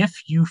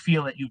 if you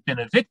feel that you've been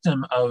a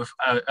victim of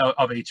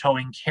a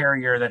towing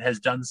carrier that has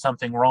done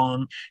something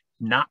wrong,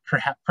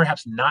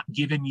 perhaps not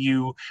given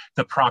you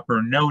the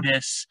proper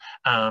notice,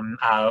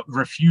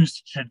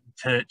 refused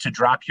to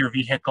drop your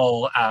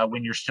vehicle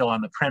when you're still on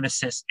the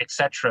premises,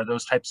 etc.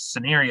 Those types of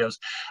scenarios,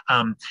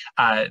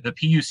 the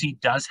PUC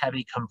does have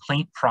a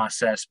complaint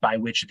process by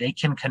which they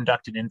can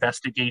conduct an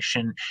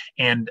investigation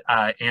and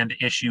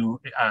issue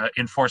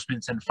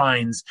enforcements and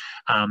fines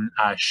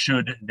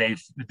should they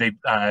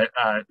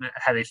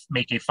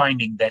make a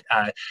finding that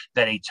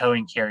a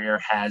towing carrier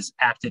has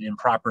acted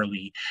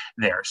improperly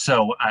there.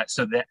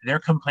 So that their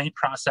complaint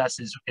process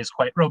is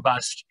quite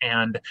robust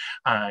and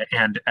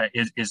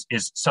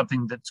is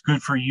something that's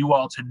good for you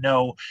all to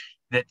know,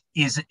 that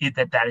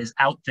is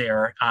out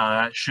there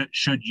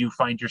should you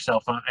find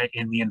yourself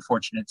in the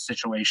unfortunate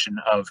situation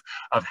of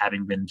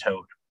having been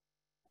towed.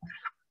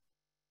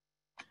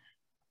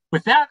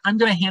 With that, I'm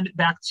going to hand it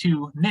back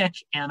to Nick,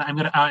 and I'm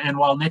going to and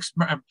while Nick's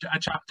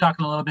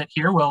talking a little bit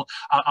here,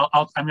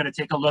 I'm going to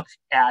take a look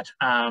at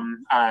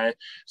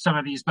some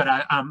of these. But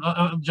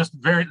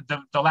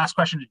the last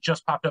question that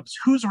just popped up is,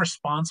 who's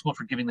responsible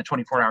for giving the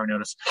 24-hour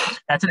notice?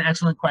 That's an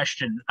excellent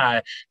question.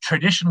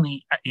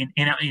 Traditionally,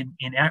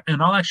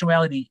 in all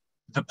actuality,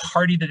 the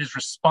party that is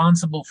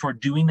responsible for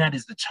doing that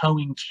is the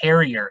towing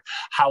carrier.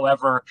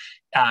 However,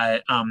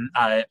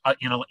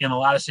 in a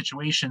lot of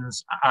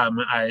situations,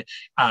 a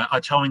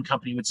towing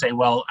company would say,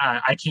 well,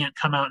 I can't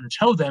come out and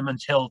tow them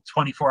until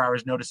 24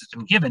 hours notice has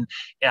been given.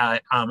 I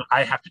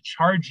have to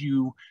charge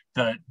you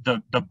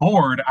the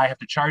board. I have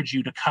to charge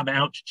you to come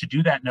out to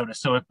do that notice.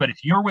 So, but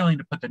if you're willing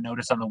to put the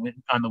notice on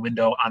the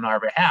window on our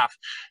behalf,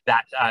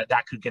 that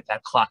could get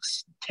that clock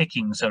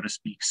ticking, so to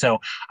speak. So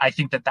I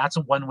think that that's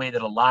one way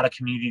that a lot of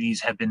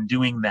communities have been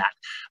doing that,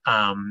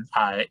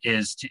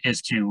 is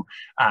to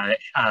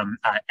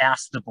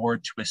ask the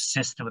board to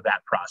assist with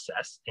that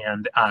process,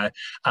 and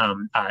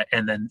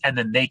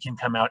then they can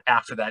come out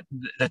after that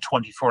the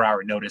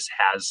 24-hour notice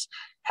has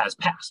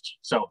passed.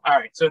 So all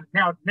right, so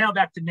now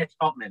back to Nick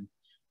Altman.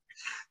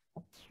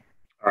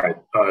 All right,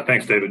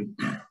 thanks, David.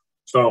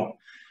 So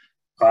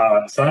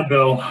Senate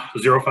Bill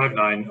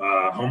 059,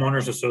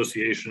 Homeowners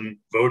Association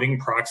voting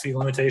proxy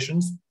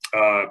limitations,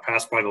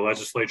 passed by the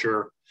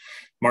legislature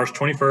March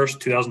 21st,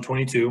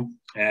 2022,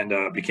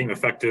 and became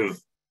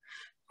effective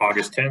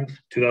August 10th,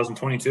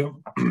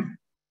 2022.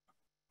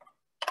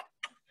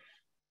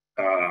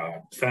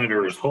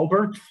 Senators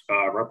Holbert,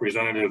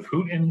 Representative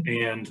Hooten,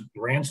 and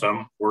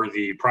Ransom were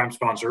the prime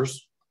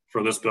sponsors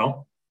for this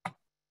bill.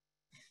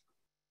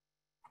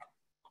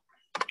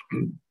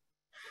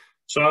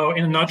 So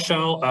in a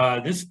nutshell,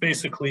 this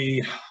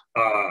basically,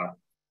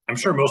 I'm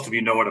sure most of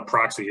you know what a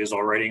proxy is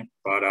already,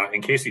 but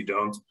in case you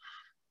don't,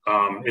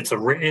 it's a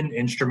written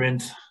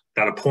instrument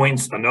that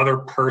appoints another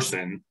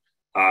person,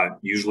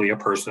 usually a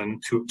person,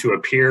 to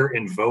appear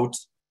and vote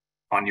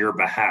on your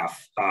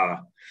behalf.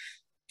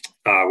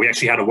 We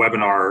actually had a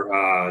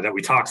webinar that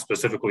we talked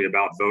specifically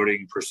about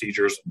voting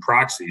procedures and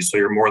proxies, so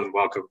you're more than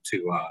welcome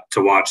to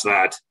watch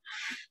that.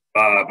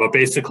 But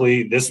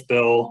basically, this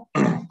bill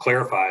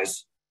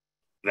clarifies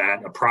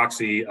that a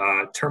proxy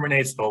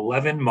terminates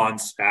 11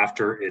 months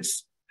after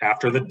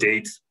the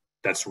date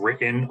that's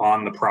written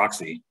on the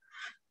proxy,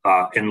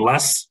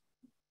 unless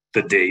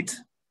the date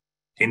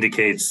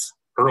indicates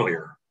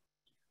earlier.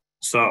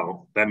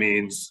 So that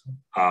means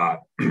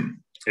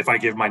if I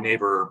give my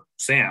neighbor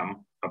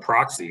Sam a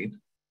proxy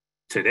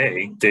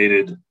today,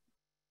 dated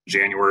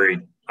January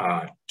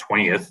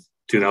 20th,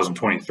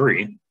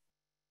 2023,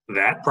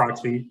 that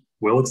proxy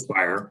will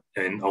expire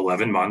in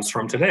 11 months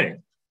from today,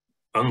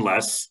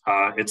 unless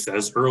it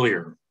says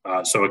earlier.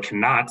 So it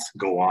cannot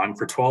go on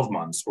for 12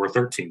 months or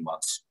 13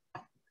 months.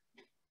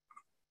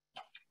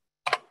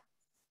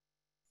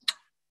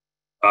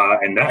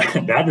 And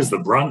that is the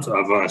brunt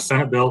of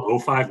Senate Bill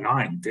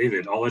 059.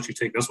 David, I'll let you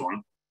take this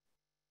one.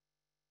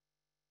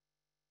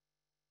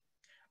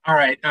 All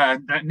right,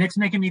 Nick's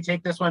making me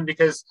take this one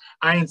because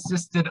I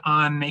insisted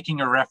on making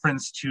a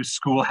reference to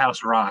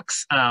Schoolhouse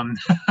Rocks. I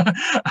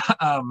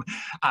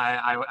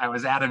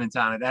was adamant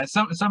on it.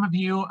 Some of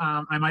you,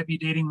 I might be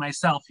dating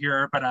myself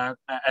here, but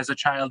as a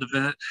child of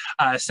the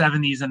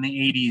 70s and the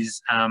 80s,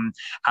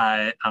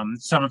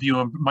 some of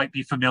you might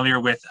be familiar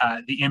with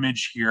the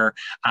image here,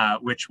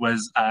 which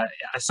was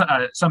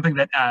something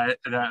that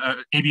the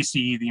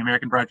ABC, the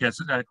American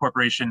Broadcast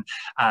Corporation,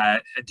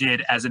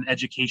 did as an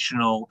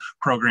educational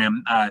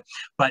program.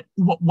 But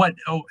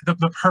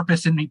the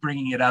purpose in me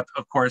bringing it up,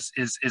 of course,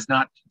 is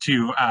not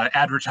to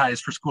advertise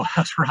for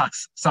Schoolhouse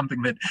Rocks,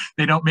 something that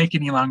they don't make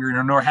any longer,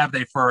 nor have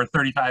they for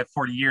 35,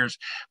 40 years.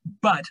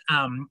 But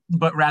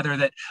rather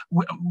that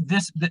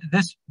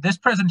this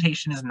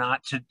presentation is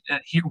not to.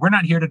 We're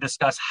not here to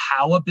discuss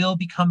how a bill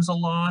becomes a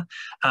law.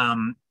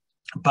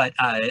 But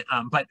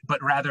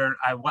rather,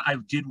 I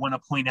did want to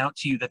point out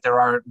to you that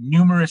there are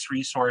numerous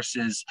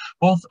resources,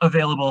 both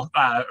available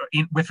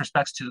with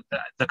respects to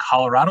the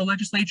Colorado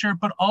legislature,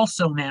 but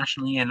also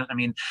nationally, and I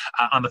mean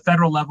on the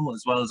federal level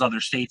as well as other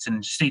states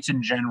and states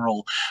in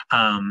general,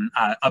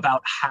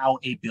 about how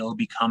a bill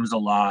becomes a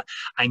law.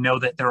 I know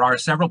that there are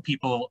several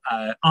people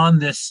on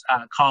this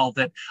call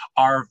that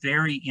are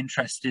very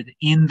interested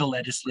in the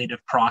legislative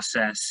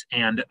process,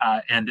 and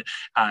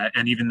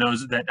even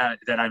those that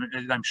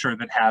I'm sure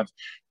that have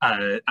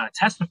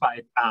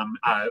testified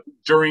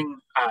during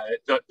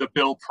the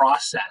bill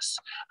process,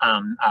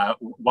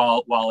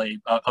 while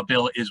a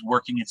bill is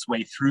working its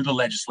way through the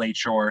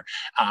legislature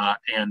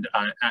and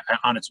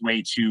on its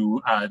way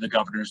to the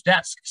governor's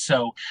desk.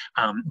 So,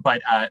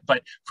 but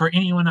for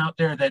anyone out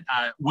there that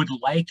would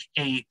like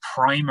a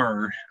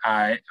primer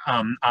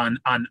on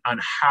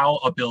how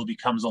a bill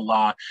becomes a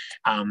law,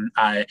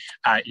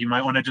 you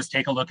might want to just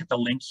take a look at the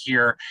link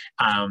here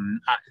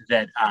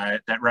that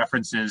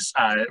references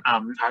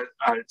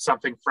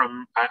something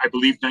from, I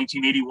believe,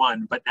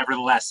 1981, but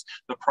nevertheless,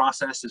 the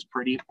process is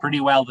pretty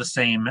well the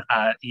same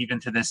even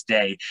to this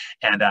day,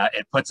 and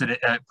it puts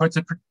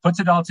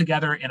it all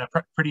together in a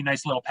pretty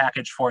nice little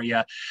package for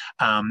you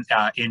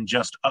in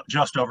just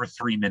over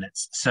 3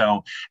 minutes.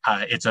 So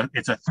it's a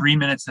 3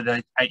 minutes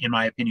that in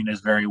my opinion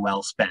is very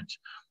well spent.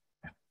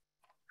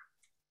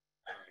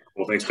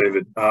 Well, thanks,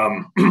 David.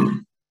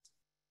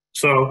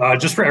 So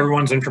just for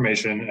everyone's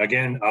information,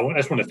 again, I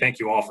just want to thank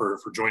you all for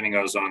joining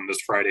us on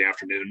this Friday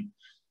afternoon.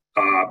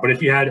 But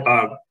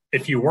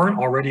if you weren't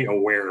already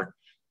aware,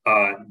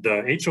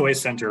 the HOA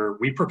Center,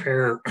 we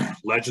prepare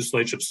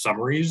legislative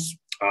summaries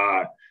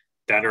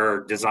that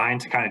are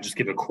designed to kind of just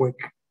give a quick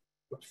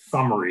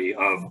summary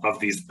of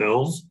these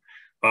bills,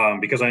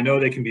 because I know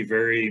they can be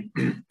very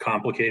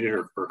complicated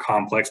or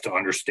complex to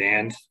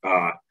understand.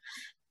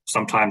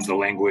 Sometimes the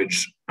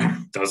language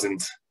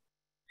doesn't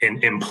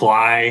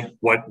imply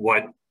what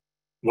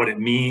it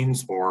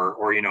means,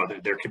 or you know,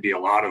 there could be a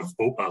lot of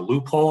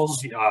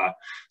loopholes.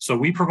 So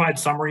we provide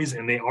summaries,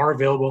 and they are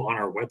available on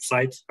our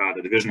website,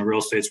 the Division of Real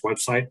Estate's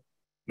website.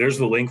 There's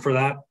the link for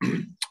that.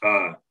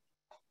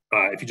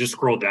 If you just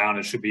scroll down,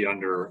 it should be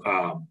under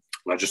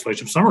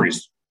legislative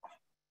summaries.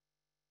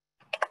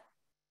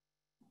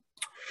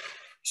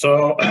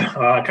 So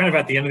kind of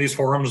at the end of these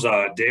forums,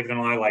 David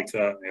and I like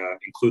to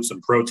include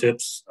some pro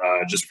tips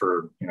just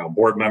for, you know,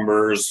 board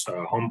members,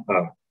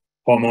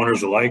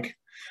 homeowners alike.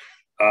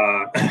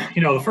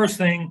 You know, the first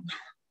thing,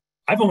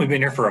 I've only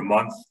been here for a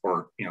month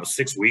or, you know,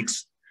 6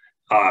 weeks.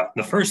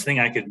 The first thing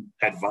I could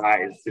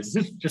advise is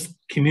just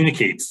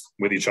communicate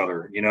with each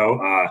other. You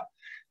know,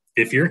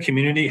 if your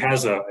community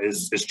has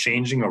is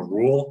changing a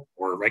rule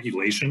or a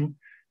regulation,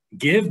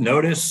 give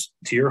notice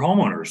to your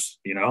homeowners.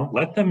 You know,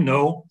 let them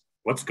know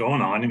what's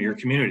going on in your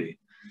community.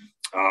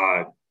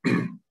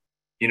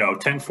 You know,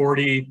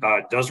 1040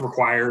 does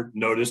require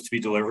notice to be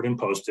delivered and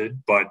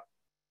posted, but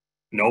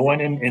no one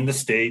in the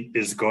state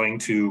is going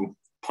to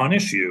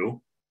punish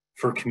you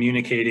for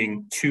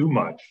communicating too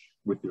much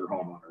with your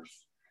homeowners.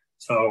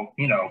 So,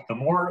 you know, the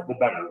more, the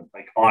better,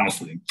 like,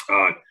 honestly.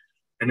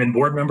 And then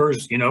board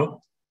members, you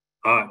know,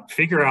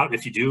 figure out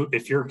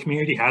if your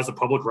community has a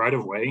public right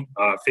of way,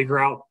 figure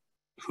out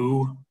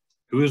who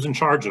is in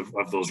charge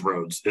of those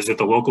roads. Is it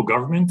the local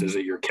government? Is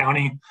it your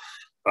county?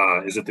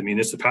 Is it the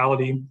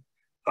municipality?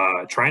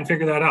 Try and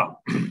figure that out.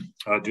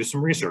 Do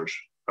some research.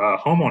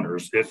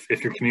 Homeowners,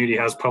 if your community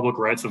has public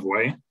rights of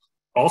way,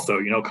 also,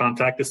 you know,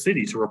 contact the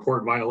city to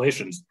report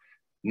violations,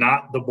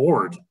 not the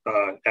board,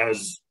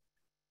 as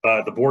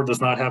the board does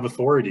not have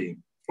authority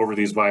over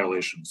these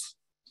violations.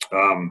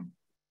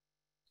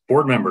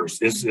 Board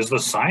members, is the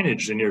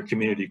signage in your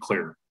community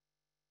clear?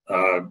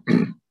 Do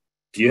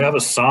you have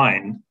a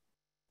sign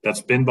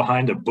that's been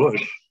behind a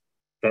bush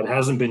that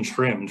hasn't been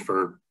trimmed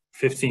for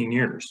 15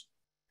 years?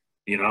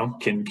 You know,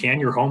 can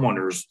your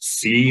homeowners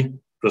see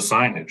the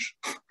signage?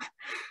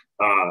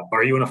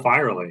 Are you in a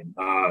fire lane?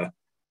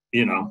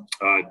 You know,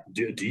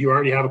 do you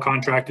already have a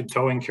contracted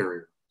towing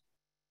carrier?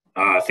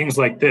 Things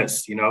like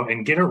this, you know,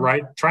 and get it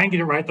right. Try and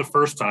get it right the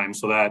first time,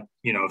 so that,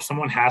 you know, if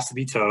someone has to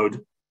be towed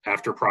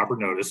after proper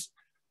notice,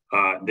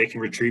 they can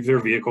retrieve their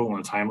vehicle in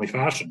a timely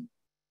fashion,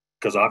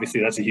 because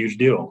obviously that's a huge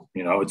deal.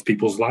 You know, it's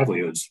people's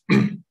livelihoods.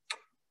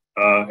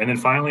 And then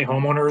finally,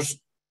 homeowners,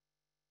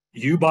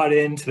 you bought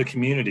into the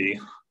community.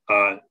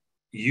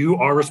 You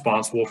are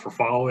responsible for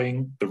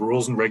following the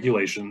rules and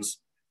regulations,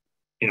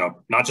 you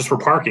know, not just for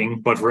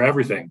parking, but for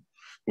everything.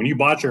 When you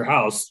bought your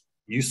house,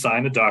 you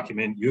signed a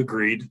document, you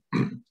agreed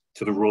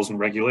to the rules and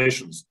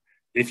regulations.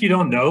 If you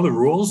don't know the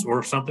rules, or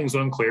if something's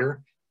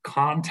unclear,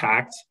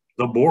 contact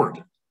the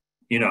board.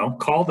 You know,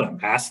 call them,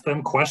 ask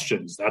them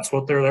questions. That's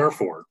what they're there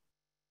for,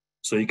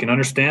 so you can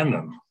understand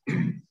them. I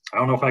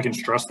don't know if I can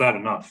stress that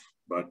enough,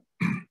 but.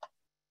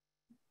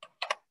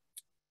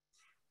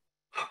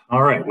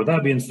 All right, with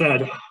that being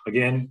said,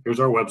 again, here's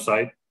our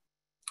website.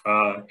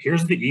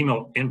 Here's the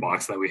email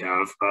inbox that we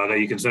have that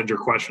you can send your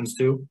questions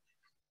to.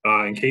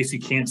 In case you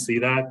can't see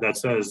that, that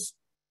says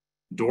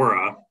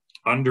DORA_DRE.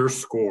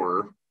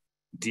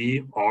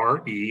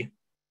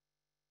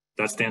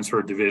 That stands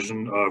for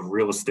Division of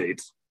Real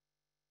Estate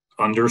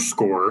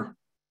 _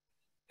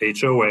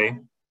 HOA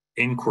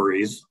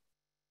inquiries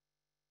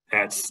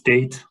at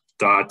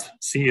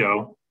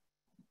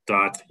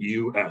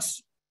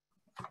state.co.us.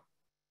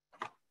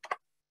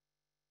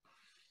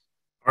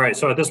 All right,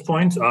 so at this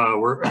point,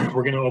 we're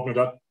going to open it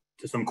up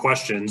to some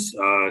questions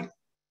that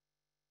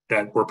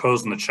were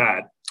posed in the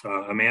chat.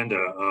 Amanda,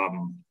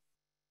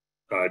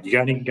 you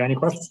got any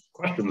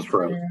questions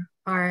for us? There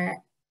are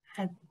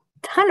a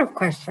ton of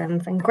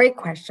questions, and great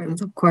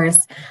questions, of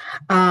course.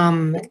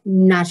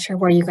 Not sure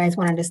where you guys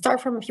wanted to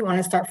start from. If you want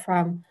to start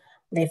from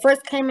when they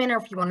first came in, or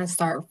if you want to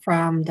start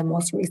from the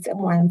most recent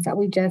ones that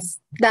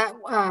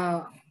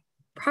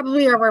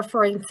probably are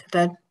referring to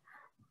the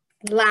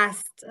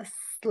last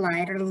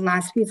slide, or the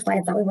last few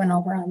slides that we went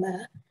over on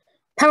the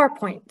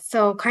PowerPoint.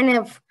 So kind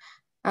of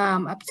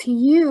up to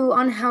you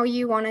on how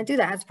you want to do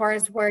that, as far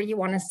as where you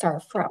want to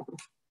start from.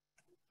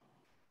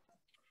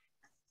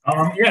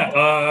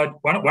 Yeah,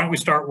 why don't we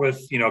start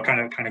with, you know,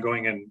 kind of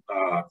going in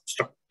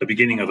the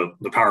beginning of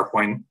the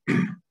PowerPoint,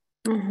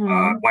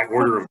 by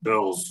order of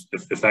bills,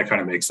 if that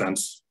kind of makes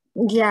sense.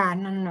 Yeah,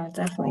 no,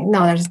 definitely.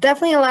 No, there's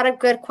definitely a lot of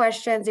good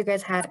questions. You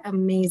guys had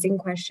amazing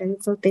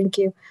questions, so thank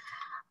you.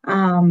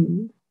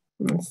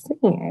 Let's see,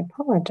 I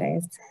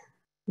apologize.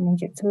 Let me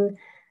get to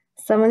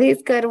some of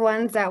these good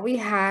ones that we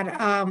had.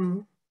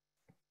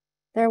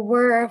 There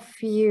were a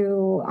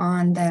few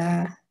on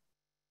the,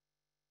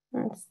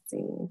 let's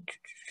see,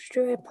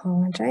 I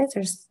apologize.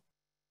 There's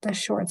the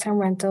short-term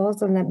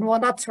rentals, and then, well,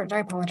 not short, I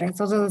apologize.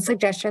 Those are the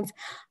suggestions.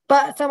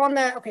 But some on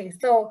the, okay,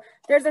 so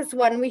there's this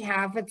one we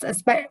have,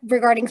 it's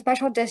regarding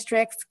special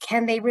districts.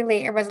 Can they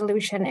relate a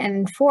resolution and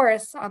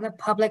enforce on the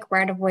public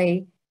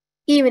right-of-way,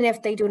 even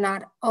if they do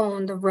not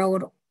own the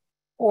road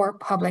or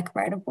public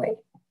right-of-way?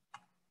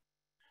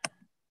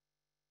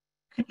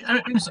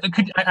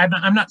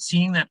 I'm not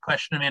seeing that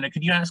question, Amanda.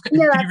 Could you ask?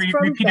 Yeah, could you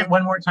repeat it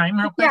one more time,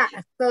 real quick?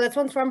 Yeah. So this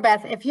one's from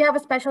Beth. If you have a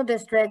special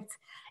district,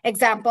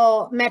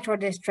 example, Metro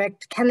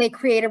District, can they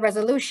create a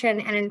resolution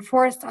and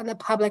enforce on the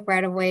public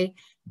right-of-way,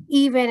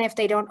 even if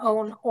they don't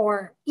own,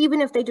 or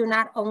even if they do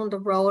not own the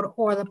road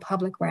or the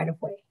public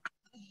right-of-way?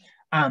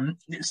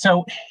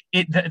 So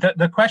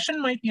the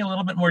question might be a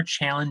little bit more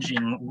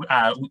challenging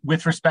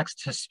with respect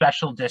to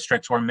special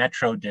districts or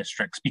metro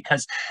districts,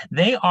 because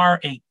they are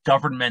a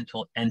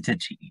governmental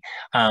entity.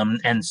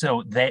 And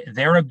so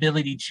their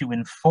ability to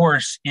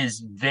enforce is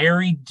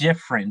very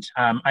different.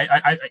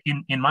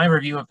 In my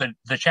review of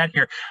the chat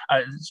here,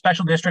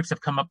 special districts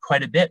have come up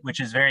quite a bit, which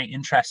is very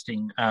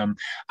interesting.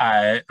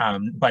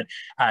 But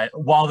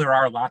while there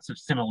are lots of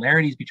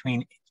similarities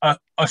between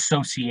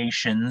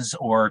associations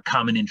or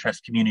common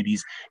interest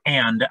communities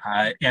and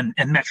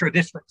metro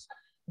districts,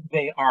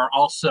 they are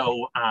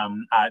also,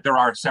 there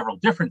are several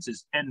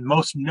differences, and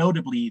most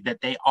notably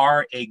that they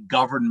are a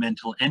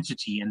governmental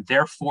entity, and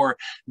therefore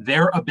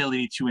their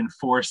ability to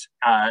enforce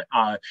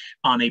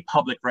on a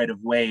public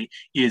right-of-way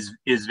is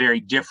very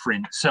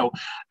different. So,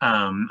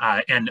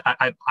 and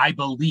I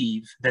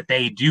believe that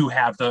they do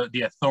have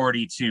the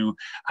authority to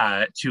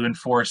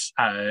enforce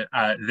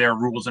their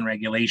rules and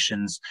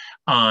regulations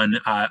on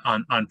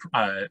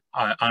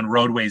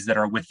roadways that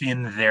are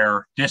within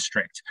their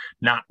district.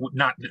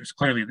 There's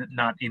clearly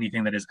not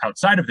anything that is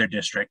outside of their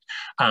district,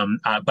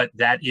 but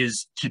that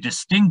is to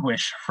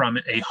distinguish from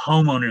a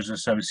homeowners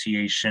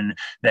association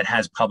that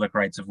has public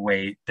rights of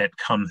way that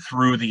come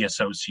through the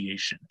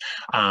association.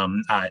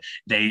 And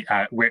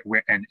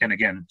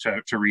again,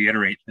 to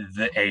reiterate,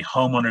 a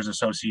homeowners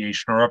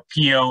association or a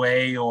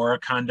POA or a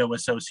condo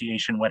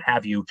association, what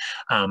have you,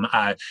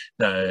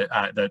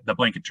 the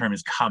blanket term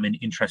is common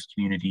interest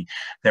community.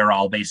 They're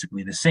all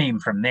basically the same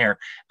from there.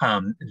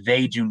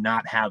 They do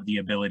not have the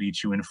ability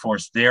to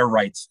enforce their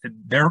rights,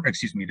 their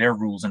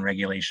rules and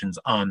regulations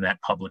on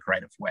that public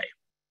right of way.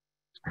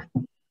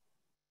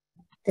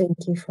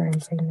 Thank you for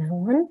answering that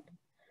one.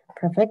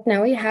 Perfect.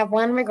 Now we have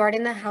one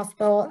regarding the House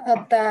Bill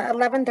of the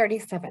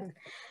 1137.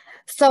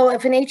 So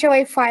if an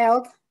HOA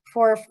filed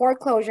for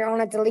foreclosure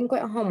on a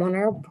delinquent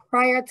homeowner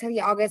prior to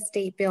the August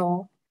date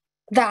that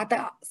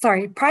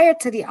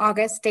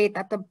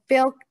the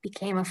bill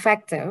became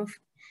effective,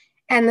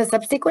 and the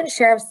subsequent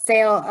sheriff's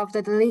sale of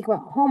the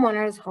delinquent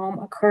homeowner's home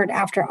occurred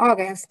after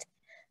August,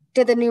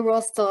 did the new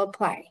rules still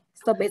apply?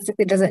 So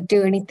basically, does it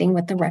do anything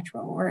with the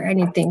retro or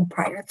anything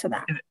prior to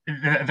that?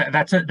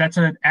 That's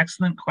an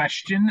excellent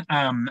question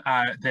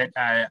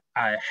that,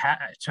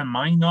 to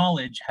my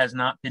knowledge, has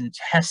not been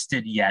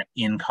tested yet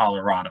in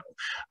Colorado.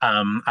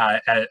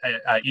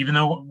 Even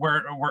though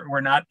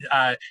we're not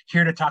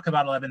here to talk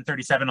about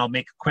 1137, I'll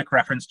make a quick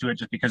reference to it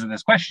just because of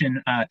this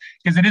question,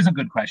 because it is a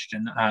good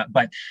question.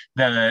 But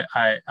there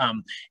are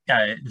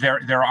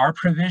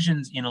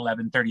provisions in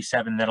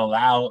 1137 that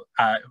allow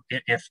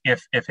if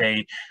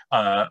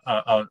a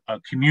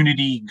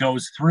community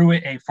goes through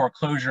a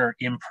foreclosure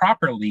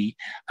improperly,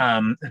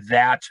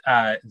 that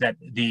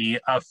the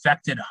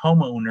affected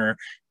homeowner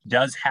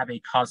does have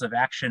a cause of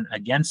action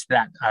against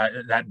that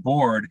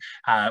board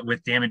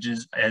with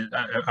damages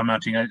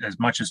amounting as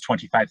much as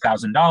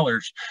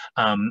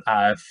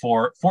 $25,000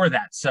 for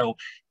that. So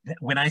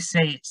when I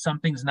say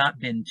something's not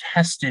been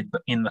tested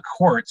in the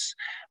courts,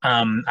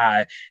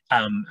 it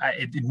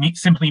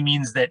simply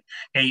means that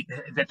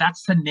that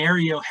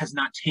scenario has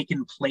not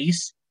taken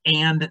place,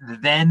 and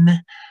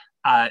then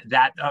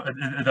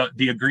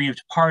the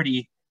aggrieved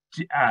party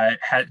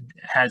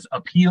has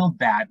appealed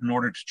that in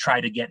order to try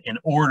to get an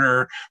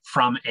order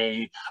from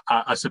a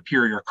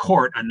superior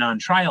court, a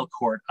non-trial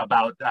court,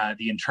 about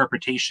the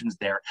interpretations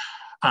there.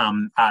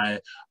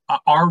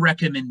 Our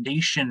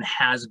recommendation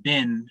has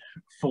been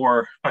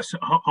for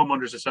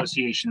homeowners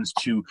associations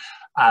to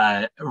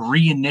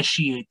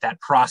reinitiate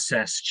that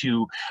process,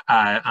 to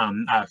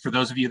for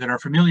those of you that are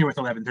familiar with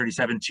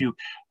 1137, to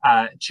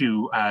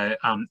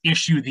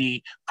issue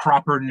the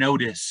proper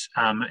notice,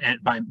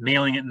 and by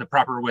mailing it in the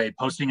proper way,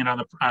 posting it on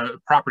the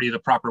property the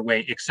proper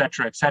way, et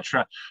cetera,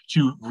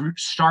 to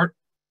start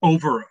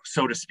over,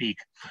 so to speak.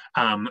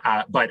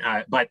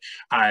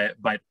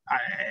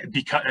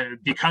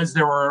 Because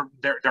there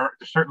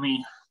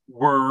certainly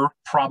were,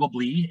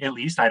 probably, at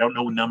least, I don't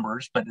know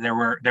numbers, but there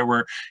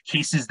were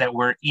cases that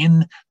were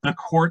in the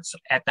courts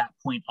at that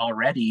point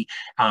already.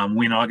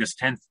 When August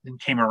 10th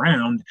came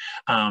around,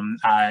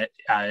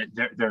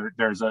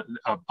 there's a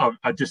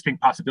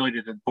distinct possibility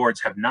that boards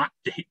have not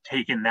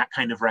taken that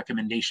kind of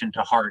recommendation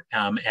to heart,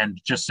 and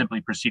just simply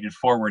proceeded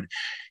forward.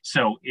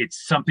 So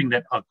it's something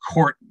that a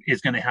court is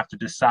going to have to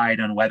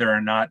decide on whether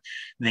or not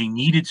they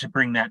needed to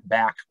bring that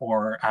back,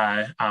 or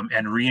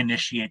and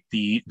reinitiate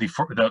the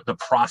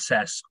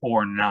process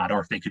or not, or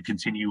if they could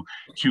continue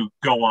to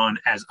go on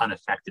as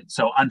unaffected.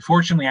 So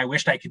unfortunately, I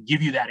wished I could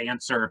give you that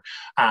answer,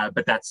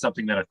 but that's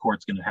something that a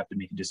court's going to have to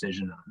make a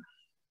decision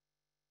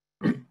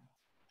on.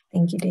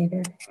 Thank you,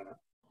 David.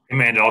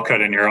 Amanda, I'll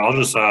cut in here. I'll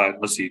just,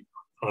 let's see.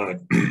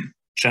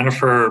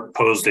 Jennifer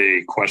posed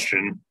a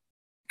question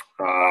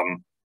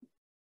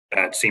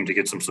that seemed to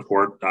get some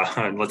support.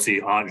 Let's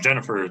see.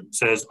 Jennifer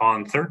says,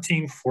 on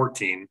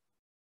 1314,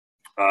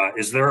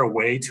 is there a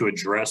way to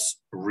address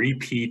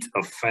repeat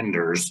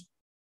offenders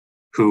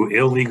who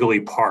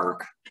illegally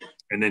park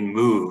and then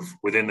move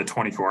within the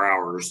 24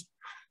 hours,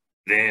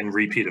 then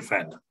repeat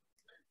offend?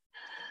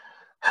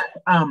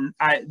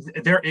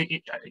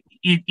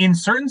 In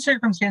certain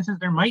circumstances,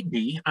 there might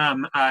be.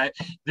 The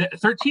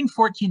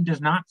 1314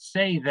 does not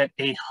say that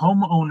a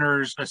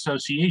homeowners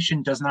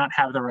association does not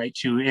have the right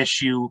to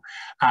issue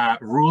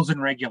rules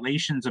and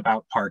regulations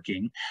about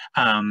parking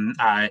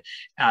that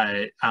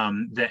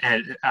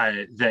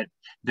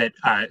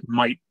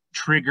might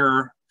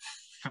trigger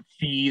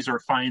fees or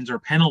fines or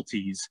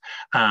penalties.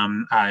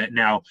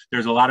 Now,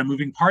 there's a lot of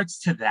moving parts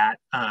to that,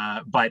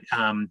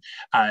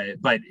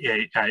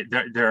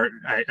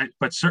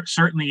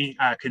 certainly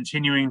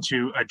continuing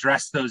to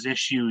address those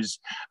issues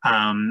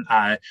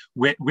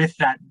with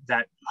that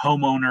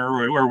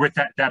homeowner or with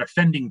that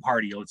offending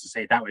party. Let's just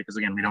say it that way, because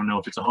again, we don't know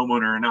if it's a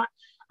homeowner or not.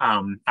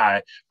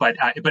 But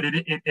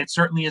it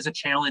certainly is a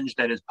challenge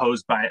that is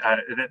posed by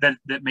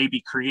that may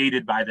be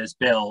created by this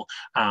bill,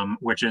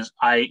 which is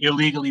I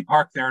illegally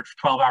park there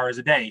 12 hours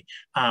a day,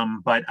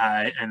 but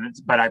I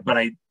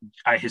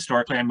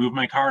historically I move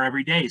my car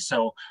every day,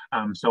 so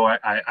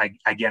I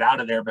get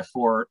out of there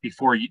before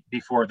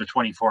the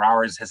 24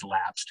 hours has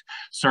lapsed.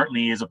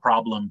 Certainly is a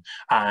problem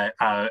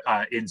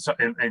in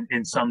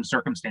some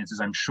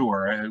circumstances. I'm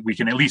sure we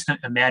can at least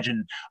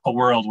imagine a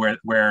world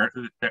where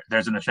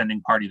there's an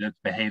offending party that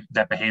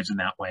behaves in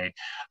that way.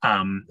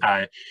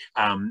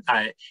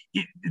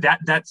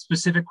 That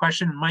specific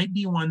question might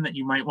be one that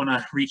you might want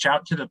to reach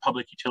out to the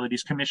Public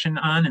Utilities Commission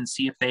on and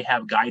see if they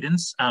have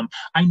guidance.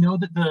 I know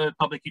that the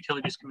Public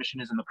Utilities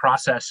Commission is in the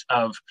process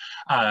of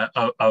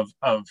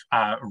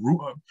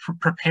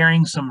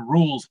preparing some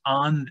rules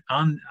on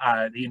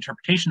the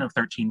interpretation of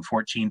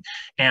 1314,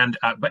 and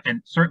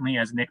certainly,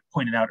 as Nick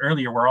pointed out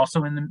earlier, we're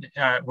also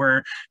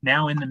we're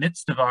now in the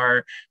midst of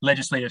our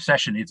legislative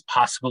session. It's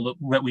possible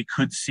that we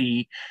could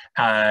see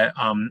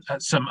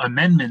some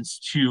amendments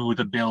to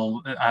the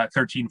bill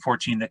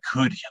 1314 that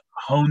could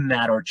hone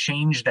that or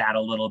change that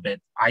a little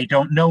bit. I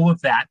don't know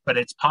of that, but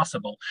it's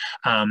possible.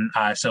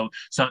 So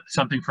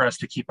something for us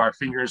to keep our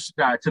fingers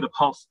to the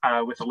pulse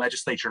with the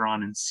legislature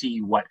on and see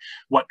what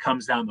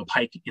comes down the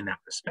pike in that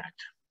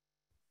respect.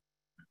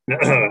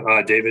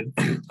 David,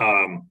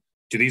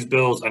 do these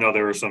bills, I know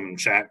there were some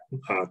chat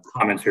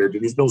comments here, do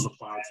these bills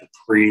apply to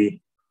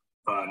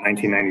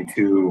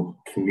pre-1992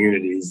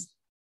 communities?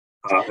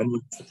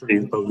 And it's a pretty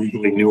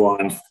legally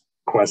nuanced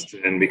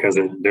question because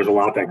there's a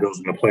lot that goes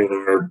into play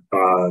there,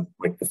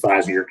 like the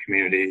size of your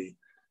community,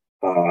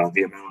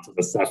 the amount of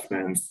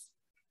assessments.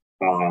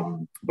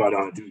 But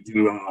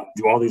do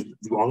all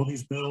of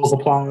these bills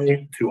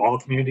apply to all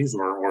communities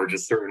or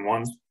just certain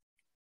ones?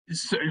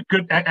 So,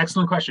 good,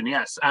 excellent question.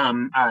 Yes,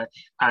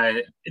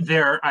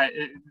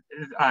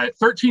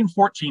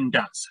 1314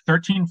 does.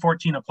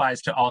 1314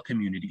 applies to all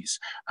communities.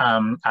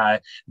 Some of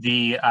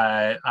the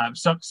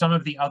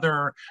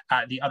other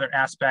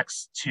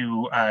aspects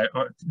to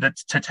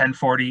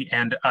 1040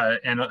 and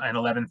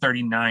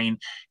 1139,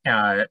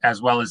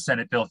 as well as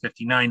Senate Bill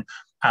 59,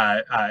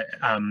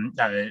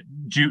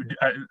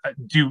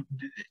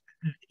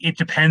 it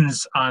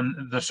depends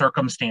on the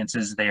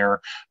circumstances there,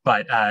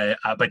 but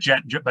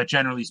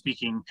generally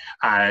speaking,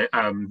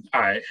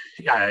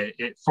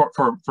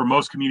 for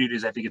most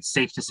communities, I think it's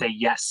safe to say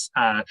yes,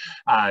 that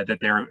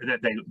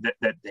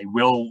they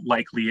will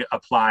likely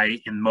apply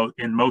in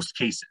most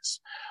cases.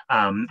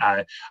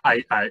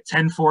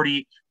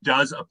 1040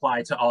 does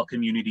apply to all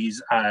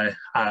communities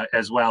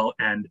as well,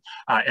 and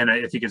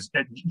I think it's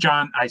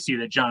John. I see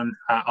that John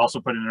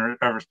also put in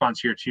a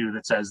response here too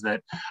that says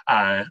that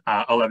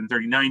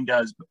 1139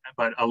 does,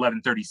 but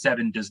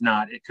 1137 does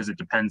not, because it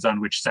depends on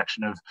which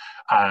section of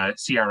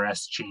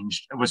CRS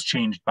was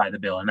changed by the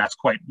bill, and that's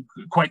quite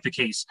the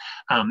case.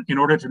 In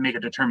order to make a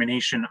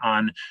determination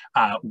on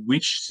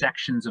which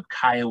sections of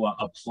Kiowa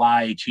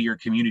apply to your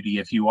community,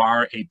 if you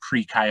are a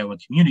pre-Kiowa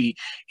community,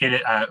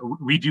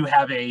 we do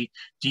have a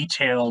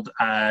detailed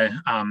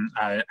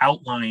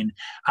outline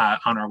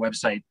on our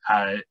website,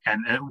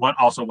 and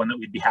also one that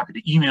we'd be happy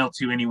to email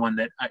to anyone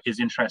that is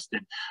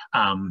interested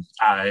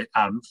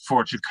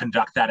to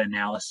conduct that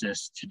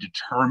analysis to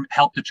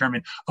help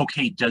determine,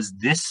 okay, does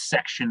this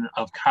section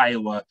of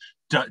Kiowa,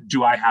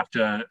 do I have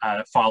to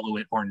follow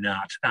it or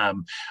not,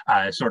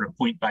 sort of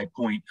point by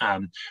point,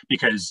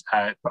 because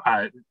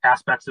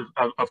aspects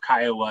of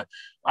Kiowa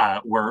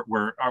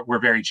were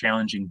very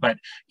challenging. But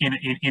in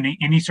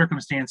any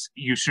circumstance,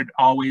 you should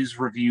always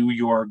review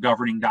your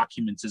governing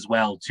documents as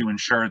well to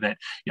ensure that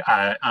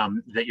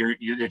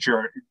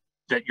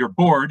that your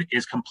board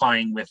is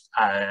complying with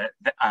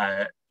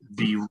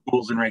the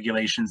rules and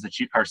regulations that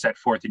are set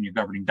forth in your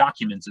governing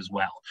documents as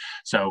well.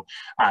 So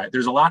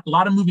there's a lot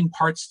of moving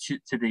parts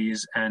to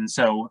these, and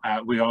so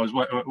we always,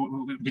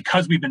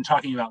 because we've been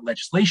talking about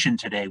legislation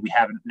today, we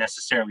haven't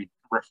necessarily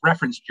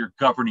referenced your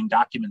governing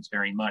documents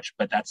very much,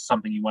 but that's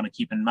something you want to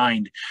keep in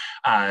mind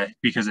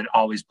because it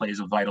always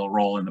plays a vital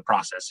role in the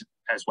process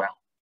as well.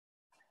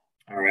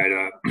 All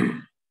right.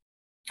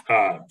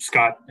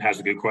 Scott has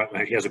a good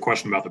question. He has a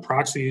question about the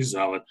proxies.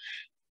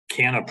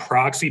 Can a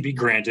proxy be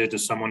granted to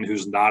someone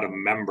who's not a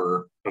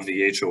member of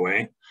the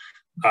HOA?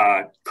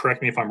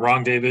 Correct me if I'm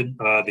wrong, David.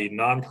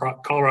 The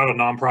Colorado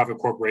Nonprofit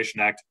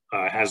Corporation Act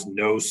has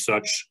no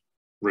such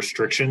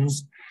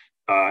restrictions.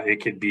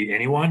 It could be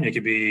anyone. It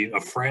could be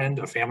a friend,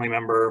 a family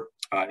member.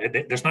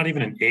 There's not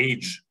even an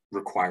age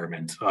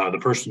requirement. The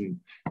person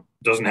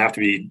doesn't have to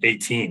be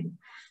 18.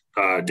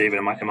 David,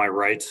 am I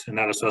right in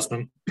that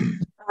assessment?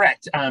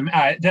 Correct.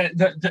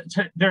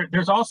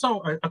 There's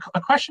also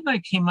a question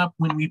that came up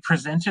when we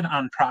presented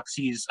on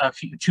proxies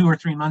 2 or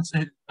 3 months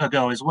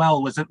ago as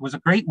well. Was a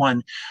great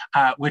one,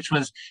 which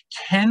was,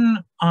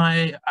 can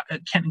I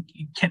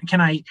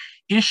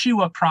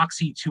issue a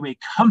proxy to a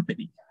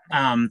company?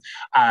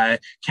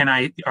 Can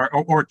I,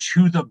 or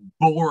to the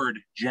board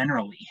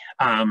generally,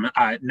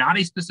 not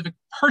a specific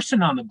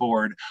person on the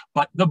board,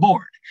 but the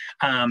board.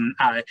 And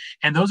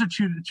those are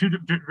two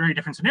very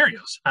different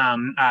scenarios.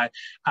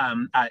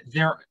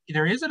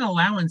 There is an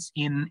allowance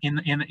in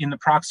the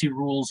proxy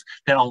rules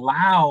that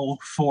allow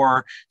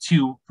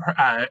to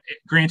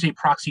grant a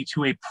proxy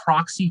to a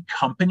proxy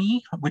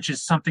company, which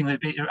is something that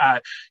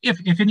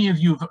if any of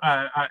you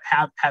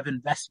have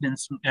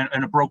investments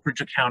in a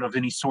brokerage account of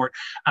any sort,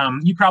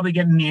 you probably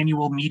get an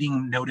annual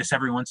meeting notice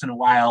every once in a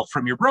while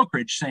from your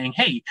brokerage saying,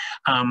 hey,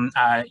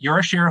 you're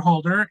a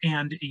shareholder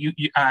and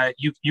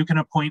you can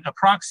appoint a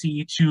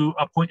proxy to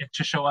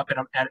show up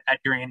at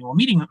your annual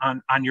meeting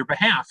on your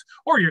behalf,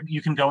 or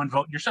you can go and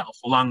vote yourself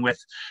along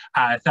with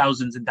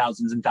thousands and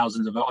thousands and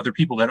thousands of other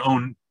people that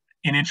own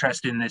an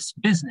interest in this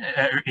business,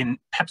 in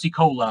Pepsi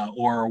Cola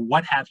or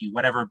what have you,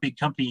 whatever big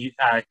company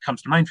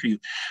comes to mind for you.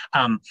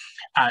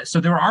 So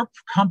there are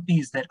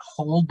companies that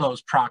hold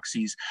those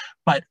proxies,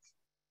 but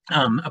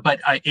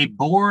a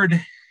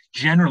board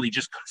generally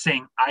just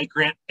saying, I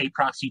grant a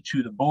proxy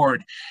to the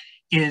board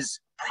is,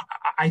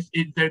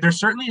 there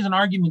certainly is an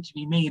argument to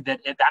be made that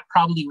that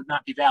probably would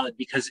not be valid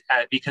because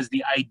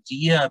the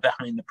idea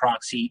behind the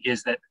proxy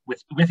is that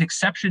with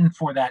exception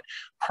for that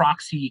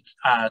proxy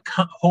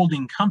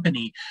holding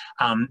company,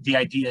 the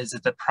idea is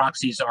that the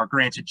proxies are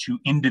granted to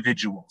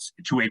individuals,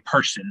 to a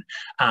person,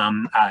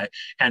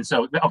 and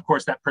so of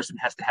course that person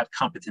has to have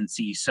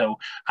competency. So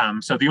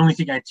the only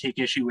thing I take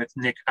issue with,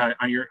 Nick,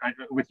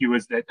 with you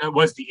is that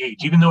was the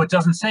age, even though it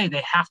doesn't say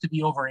they have to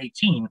be over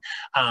 18.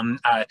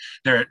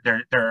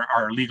 There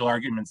are legal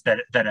arguments that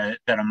a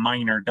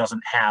minor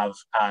doesn't have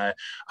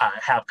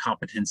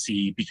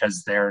competency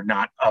because they're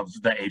not of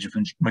the age of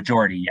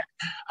majority yet.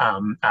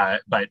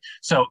 But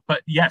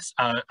yes,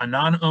 a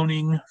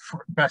non-owning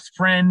best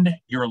friend,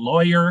 your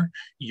lawyer,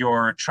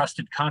 your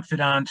trusted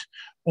confidant,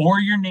 or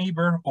your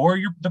neighbor, or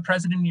the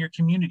president of your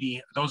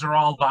community, those are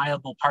all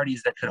viable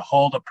parties that could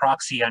hold a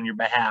proxy on your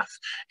behalf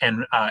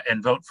and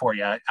vote for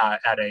you at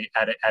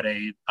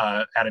a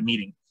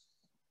meeting.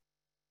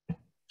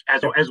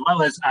 As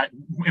well as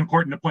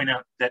important to point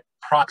out that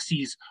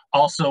proxies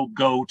also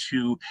go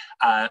to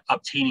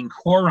obtaining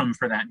quorum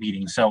for that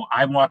meeting. So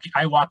I walk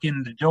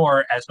in the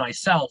door as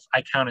myself,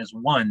 I count as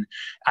 1.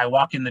 I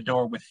walk in the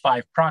door with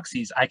 5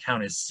 proxies, I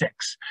count as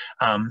 6.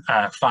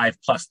 5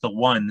 plus the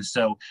 1.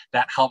 So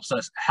that helps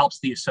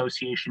the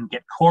association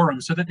get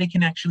quorum so that they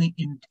can actually,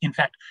 in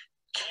fact,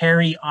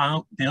 carry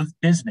out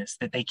business,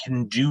 that they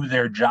can do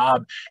their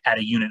job at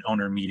a unit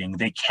owner meeting.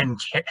 They can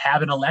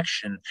have an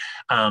election.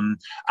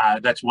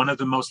 That's one of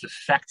the most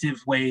effective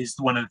ways.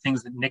 One of the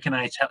things that Nick and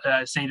I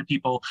say to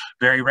people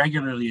very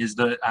regularly is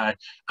the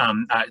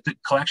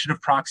collection of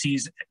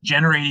proxies,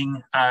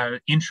 generating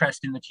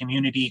interest in the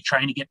community,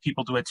 trying to get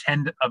people to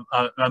attend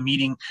a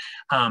meeting.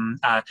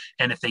 And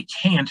if they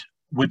can't,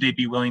 would they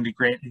be willing to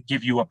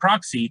give you a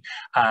proxy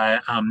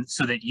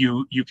so that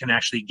you can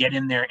actually get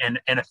in there and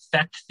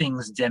affect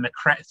things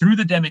through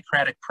the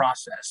democratic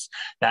process?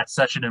 That's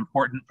such an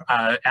important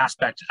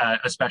aspect,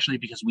 especially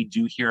because we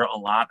do hear a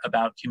lot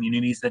about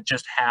communities that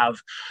just have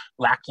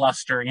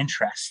lackluster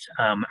interest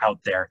out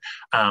there.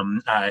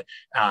 But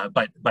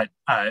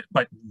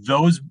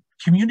those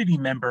community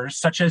members,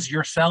 such as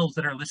yourselves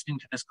that are listening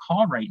to this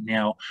call right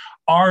now,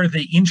 are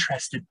the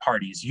interested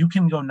parties. You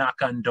can go knock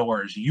on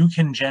doors. You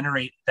can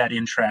generate that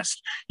interest.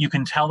 You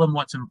can tell them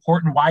what's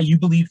important, why you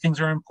believe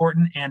things are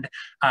important. And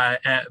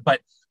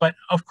but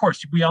of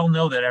course, we all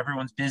know that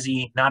everyone's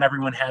busy. Not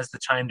everyone has the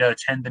time to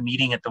attend the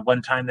meeting at the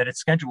one time that it's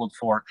scheduled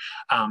for.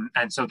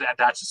 And so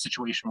that's a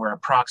situation where a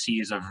proxy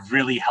is a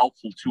really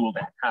helpful tool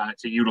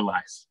to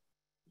utilize.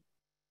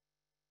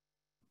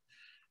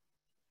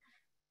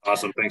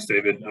 Awesome. Thanks,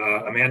 David.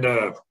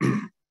 Amanda,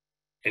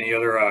 any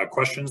other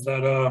questions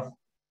that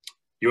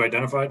you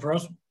identified for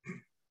us?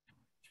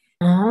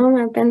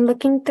 I've been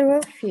looking through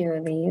a few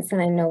of these,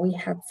 and I know we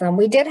had some.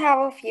 We did have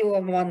a few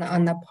of them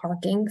on the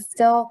parking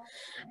still.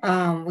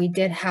 We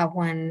did have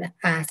one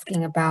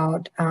asking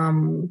about, let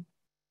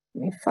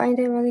me find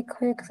it really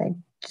quick because I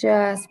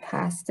just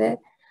passed it.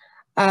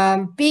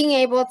 Being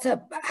able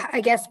to,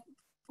 I guess,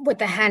 with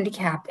the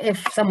handicap,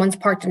 if someone's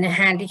parked in a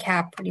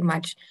handicap, pretty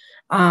much,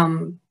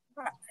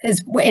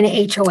 is in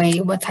an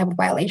HOA, what type of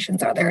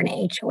violations are there in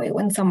an HOA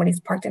when somebody's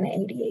parked in an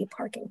ADA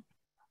parking?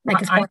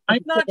 Like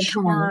I'm not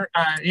sure.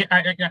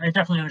 I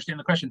definitely understand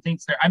the question.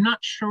 Thanks there. I'm not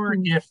sure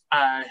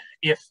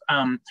if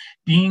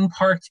being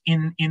parked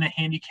in a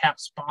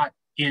handicapped spot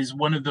is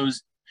one of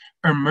those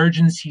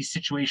emergency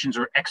situations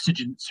or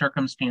exigent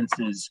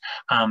circumstances,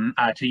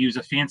 to use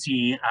a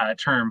fancy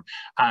term,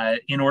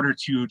 in order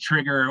to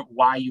trigger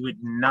why you would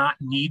not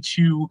need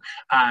to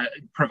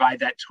provide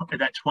that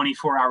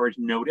 24 hours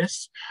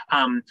notice.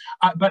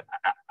 But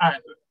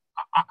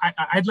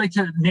I'd like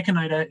Nick and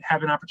I to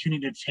have an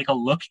opportunity to take a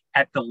look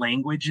at the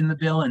language in the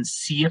bill and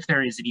see if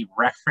there is any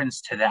reference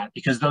to that,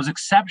 because those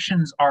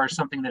exceptions are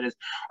something that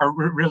are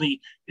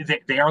really,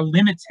 they are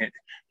limited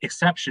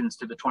exceptions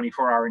to the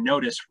 24-hour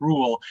notice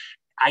rule.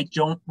 I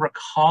don't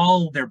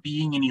recall there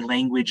being any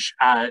language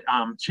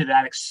to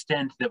that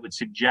extent that would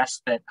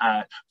suggest that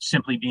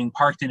simply being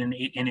parked in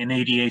an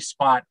ADA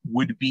spot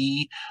would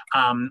be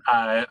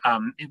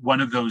one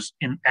of those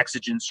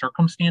exigent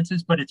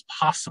circumstances, but it's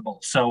possible.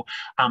 So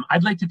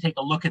I'd like to take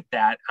a look at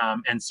that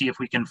and see if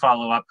we can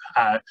follow up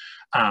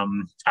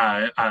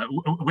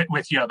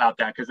with you about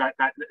that, because that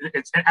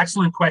it's an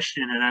excellent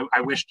question, and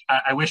I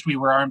wished we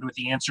were armed with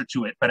the answer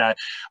to it, but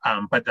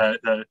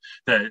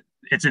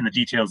it's in the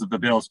details of the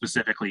bill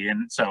specifically,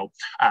 and so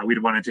we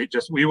would want to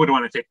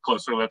take a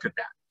closer look at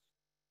that.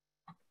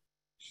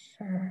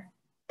 Sure.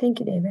 Thank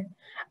you, David.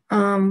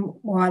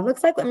 Well, it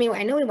looks like, I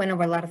know we went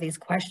over a lot of these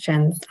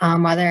questions.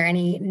 Are there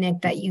any,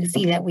 Nick, that you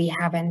see that we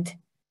haven't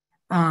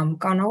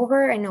gone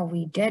over? I know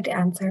we did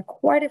answer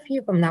quite a few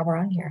of them that were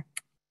on here.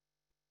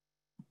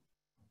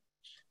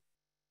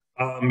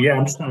 Yeah,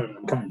 I'm just kind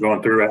of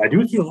going through it. I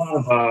do see a lot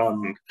of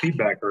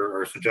feedback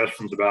or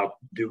suggestions about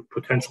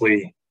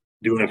potentially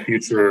doing a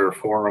future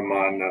forum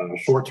on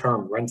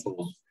short-term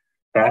rentals.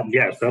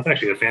 Yes, that's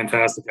actually a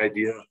fantastic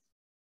idea.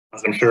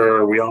 As I'm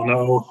sure we all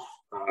know,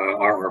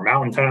 our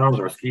mountain towns,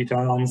 our ski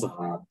towns,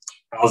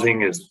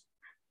 housing is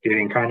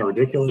getting kind of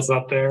ridiculous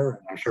up there.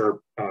 I'm sure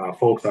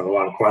folks have a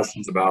lot of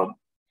questions about,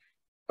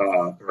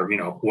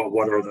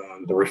 what are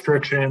the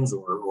restrictions,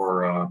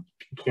 or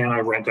can I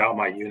rent out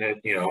my unit,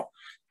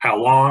 how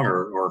long,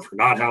 or for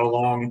not how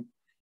long.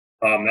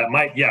 That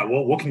might,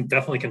 we'll can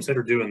definitely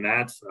consider doing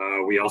that.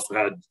 We also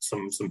had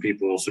some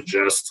people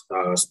suggest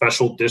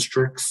special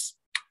districts.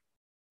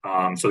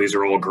 So these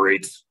are all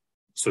great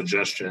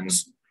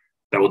suggestions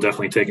that we'll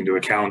definitely take into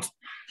account.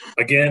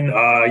 Again,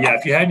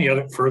 if you had any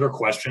other further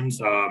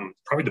questions,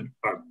 probably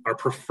our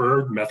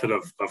preferred method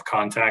of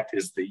contact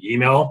is the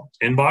email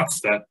inbox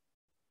that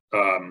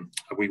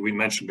we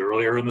mentioned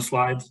earlier in the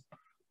slides.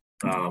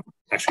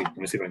 Actually, let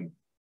me see if I can,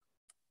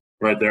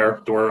 right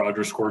there,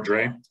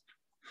 Dora_Dre.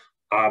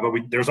 But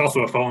there's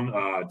also a phone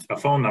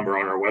number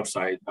on our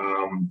website.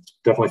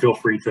 Definitely feel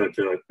free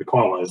to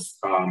call us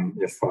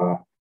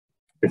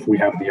if we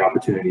have the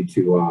opportunity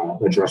to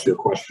address your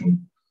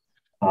question.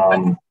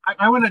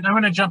 I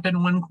want to jump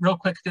in one real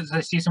quick, because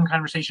I see some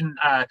conversation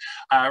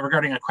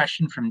regarding a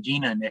question from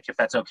Dina, Nick, if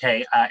that's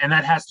okay, and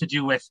that has to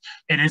do with,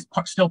 it is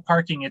still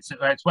parking. It's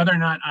whether or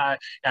not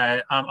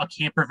a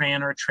camper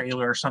van or a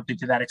trailer or something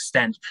to that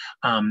extent,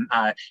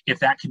 if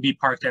that can be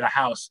parked at a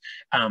house.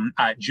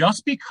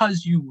 Just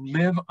because you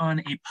live on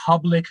a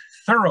public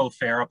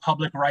thoroughfare, a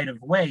public right of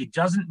way,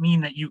 doesn't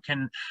mean that you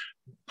can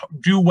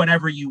do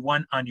whatever you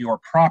want on your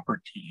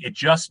property. It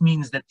just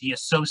means that the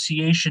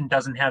association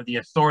doesn't have the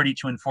authority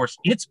to enforce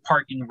its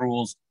parking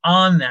rules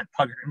on that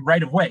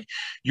right of way.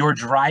 Your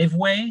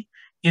driveway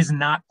is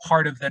not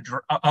part of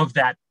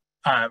that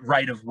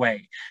right of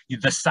way.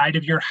 The side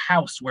of your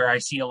house, where I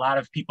see a lot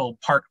of people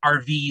park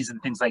RVs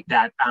and things like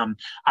that,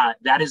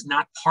 that is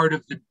not part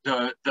of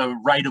the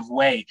right of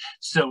way.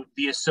 So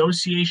the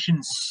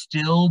association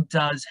still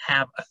does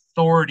have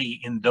authority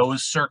in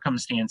those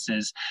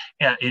circumstances.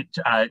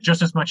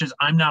 Just as much as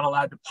I'm not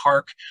allowed to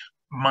park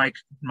my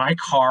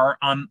car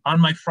on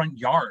my front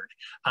yard.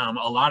 A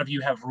lot of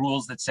you have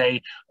rules that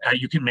say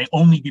you may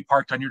only be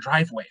parked on your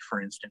driveway, for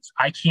instance.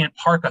 I can't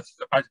park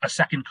a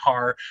second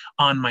car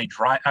on my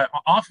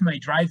off my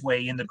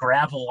driveway in the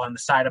gravel on the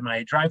side of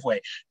my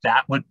driveway.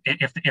 That would,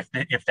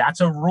 if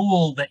that's a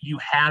rule that you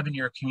have in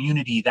your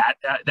community,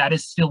 that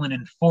is still an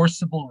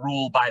enforceable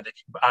rule by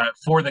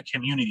for the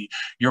community.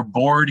 Your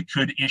board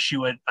could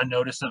issue a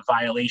notice of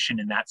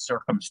violation in that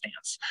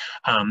circumstance.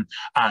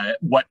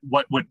 What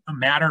would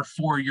matter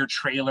for your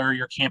trailer,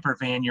 your camper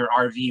van, your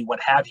RV, what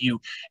have you,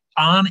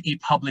 on a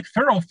public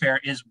thoroughfare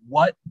is,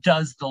 what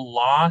does the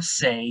law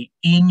say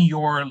in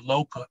your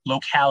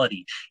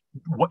locality?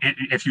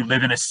 If you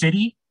live in a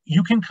city,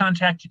 you can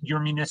contact your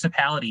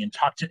municipality and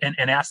talk to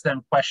and ask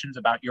them questions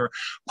about your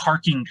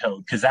parking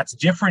code, because that's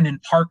different in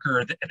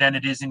Parker than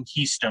it is in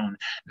Keystone,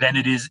 than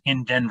it is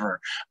in Denver.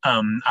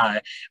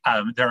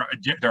 There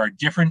are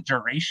different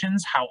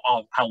durations, how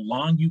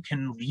long you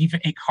can leave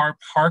a car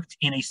parked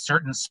in a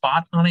certain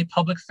spot on a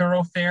public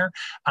thoroughfare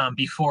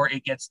before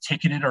it gets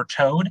ticketed or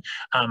towed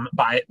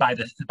by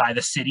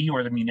the city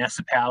or the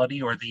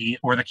municipality or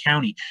the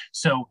county.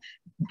 So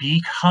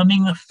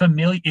becoming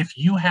familiar, if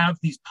you have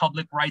these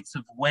public rights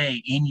of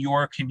way in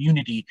your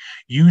community,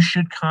 you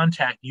should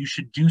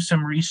do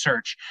some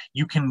research.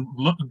 You can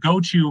go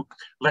to,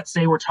 let's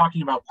say we're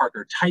talking about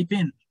Parker, type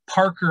in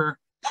Parker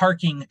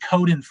parking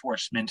code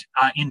enforcement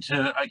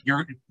into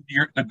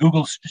the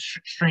Google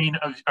strain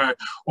of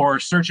or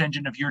search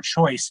engine of your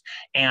choice,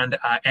 and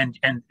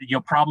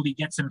you'll probably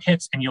get some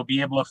hits, and you'll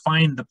be able to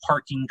find the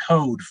parking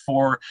code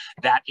for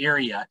that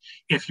area.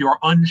 If you're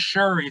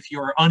unsure, if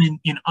you're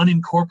in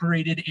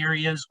unincorporated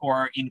areas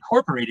or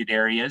incorporated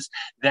areas,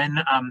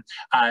 then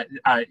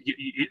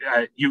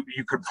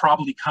you could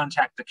probably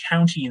contact the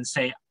county and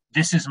say,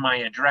 this is my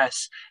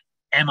address.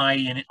 Am I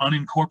in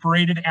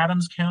unincorporated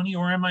Adams County,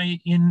 or am I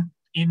in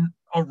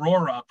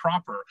Aurora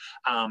proper?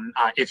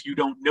 If you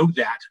don't know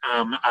that,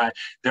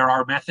 there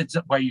are methods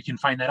where you can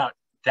find that out.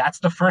 That's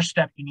the first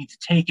step you need to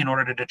take in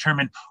order to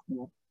determine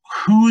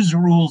whose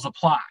rules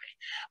apply.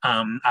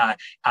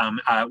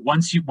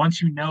 Once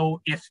you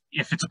know if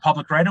it's a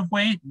public right of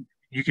way,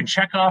 you can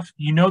check off,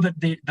 you know that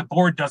the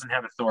board doesn't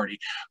have authority,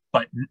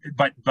 but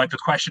the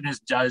question is,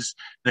 does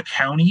the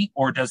county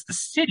or does the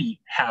city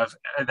have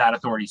that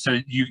authority? So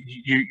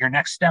your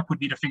next step would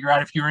be to figure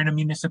out if you're in a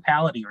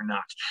municipality or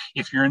not.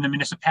 If you're in the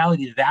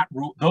municipality,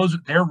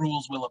 their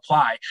rules will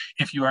apply.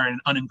 If you are in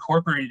an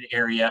unincorporated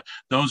area,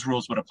 those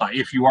rules would apply.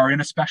 If you are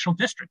in a special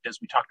district, as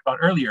we talked about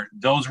earlier,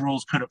 those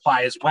rules could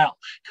apply as well,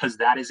 because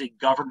that is a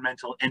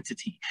governmental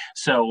entity.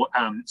 So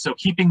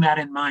keeping that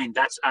in mind,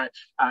 that's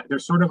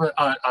there's sort of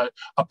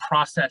a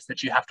process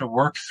that you have to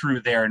work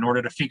through there in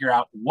order to figure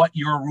out what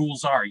your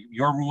rules are.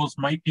 Your rules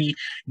might be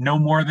no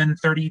more than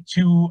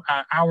 32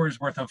 hours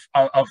worth of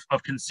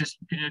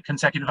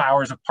consecutive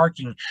hours of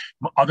parking.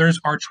 Others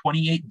are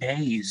 28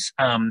 days.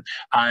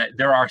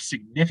 There are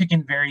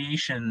significant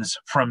variations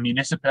from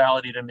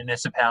municipality to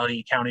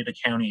municipality, county to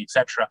county,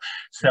 etc.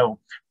 So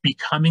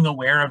becoming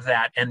aware of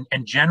that, and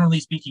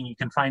generally speaking, you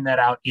can find that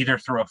out either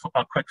through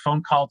a quick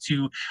phone call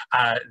to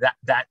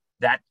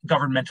that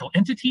governmental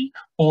entity,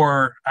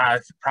 or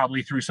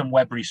probably through some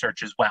web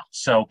research as well.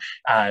 So,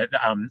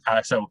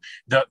 those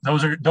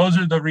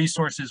are the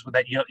resources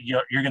that you're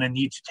going to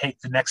need to take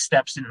the next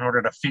steps in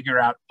order to figure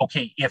out,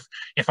 okay,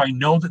 if I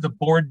know that the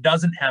board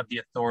doesn't have the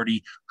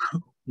authority,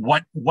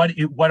 what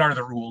are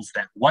the rules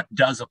then? What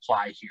does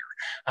apply here?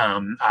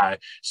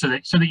 So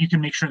that you can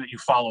make sure that you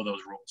follow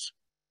those rules,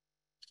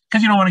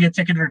 because you don't want to get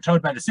ticketed or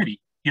towed by the city.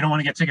 You don't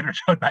want to get ticketed or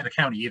towed by the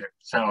county either.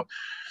 So.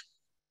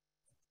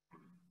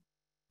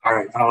 All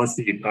right, let's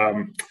see.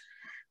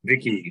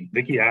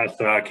 Vicky asked,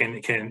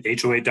 can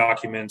HOA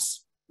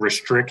documents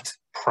restrict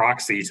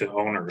proxy to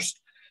owners?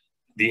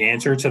 The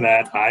answer to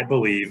that, I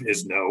believe,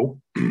 is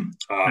no.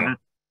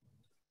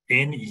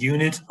 In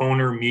unit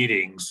owner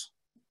meetings,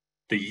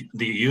 the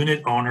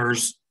unit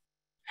owners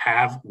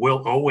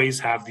will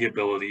always have the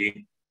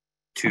ability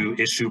to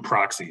issue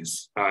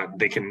proxies.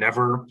 They can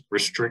never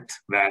restrict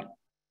that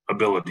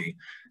ability.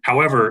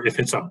 However, if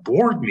it's a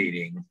board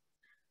meeting,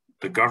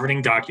 the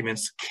governing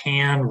documents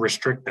can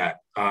restrict that.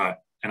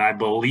 And I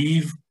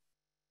believe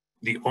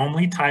the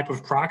only type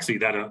of proxy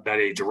that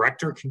a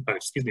director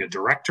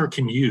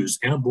can use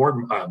in a board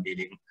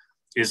meeting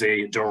is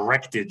a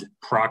directed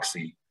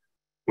proxy,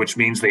 which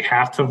means they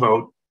have to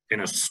vote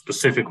in a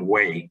specific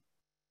way.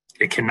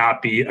 It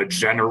cannot be a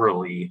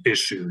generally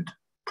issued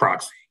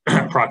proxy,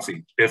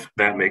 if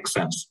that makes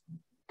sense.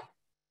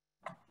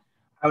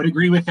 I would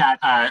agree with that,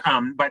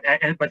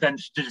 but then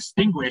to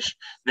distinguish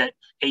that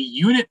a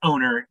unit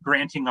owner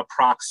granting a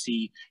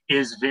proxy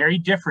is very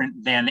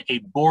different than a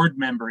board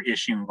member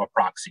issuing a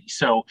proxy.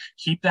 So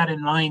keep that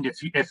in mind.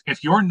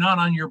 If you're not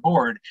on your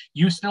board,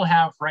 you still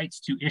have rights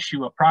to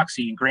issue a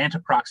proxy and grant a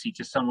proxy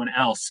to someone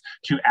else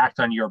to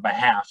act on your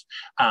behalf.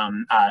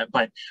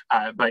 But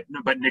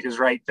Nick is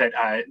right that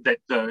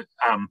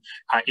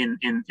in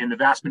the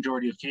vast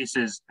majority of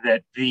cases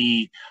that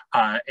a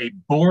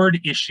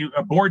board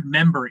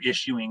member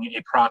issuing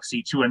a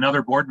proxy to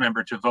another board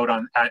member to vote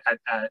on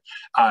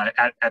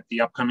at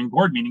the upcoming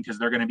board meeting, because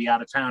they're going to be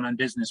out of town on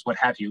business, what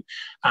have you,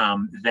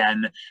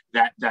 then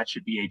that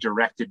should be a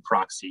directed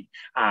proxy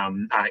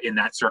in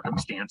that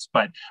circumstance.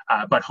 But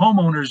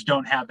homeowners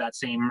don't have that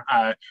same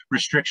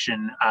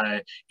restriction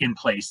in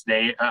place.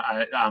 They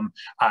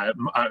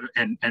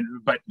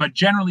but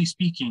generally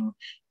speaking,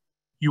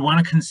 you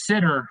want to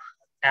consider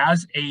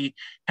as a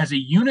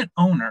unit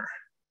owner,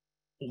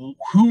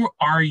 who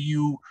are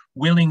you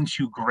willing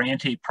to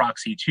grant a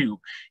proxy to?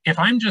 If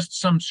I'm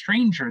just some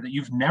stranger that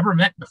you've never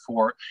met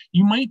before,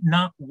 you might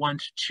not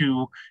want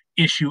to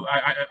issue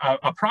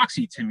a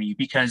proxy to me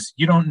because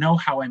you don't know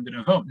how I'm going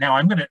to vote. Now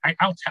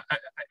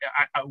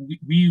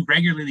we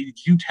regularly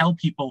do tell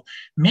people,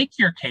 make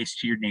your case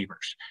to your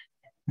neighbors.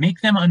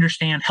 Make them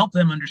understand, help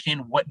them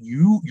understand what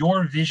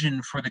your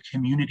vision for the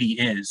community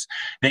is,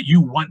 that you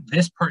want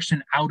this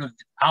person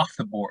off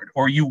the board,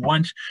 or you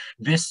want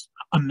this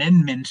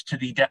amendment to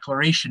the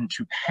declaration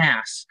to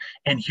pass.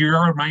 And here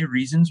are my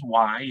reasons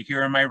why.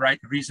 Here are my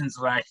reasons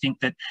that I think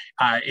that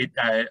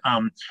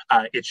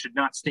it should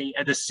not stay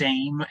the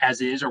same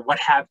as is, or what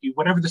have you,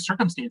 whatever the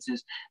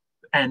circumstances.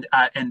 And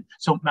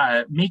so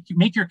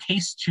make your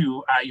case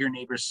to your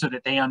neighbors so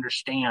that they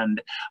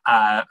understand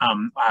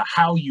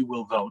how you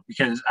will vote,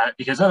 because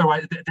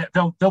otherwise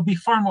they'll be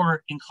far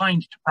more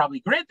inclined to probably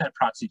grant that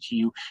proxy to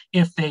you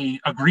if they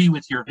agree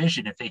with your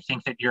vision, if they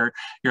think that you're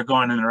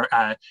going in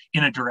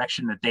a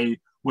direction that they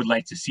would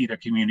like to see their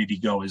community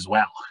go as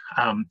well.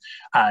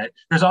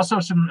 There's also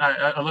some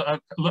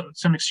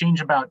exchange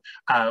about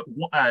how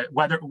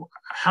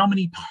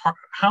many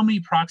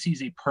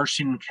proxies a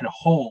person can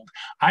hold.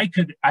 I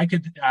could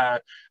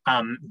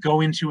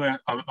go into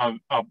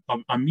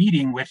a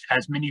meeting with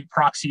as many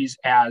proxies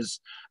as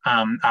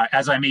I'm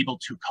able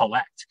to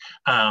collect.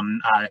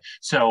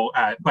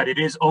 But it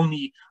is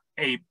only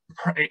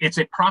it's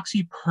a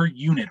proxy per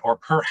unit or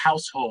per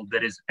household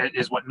that is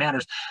what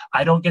matters.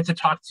 I don't get to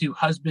talk to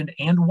husband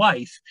and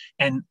wife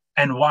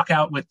and walk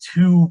out with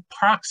 2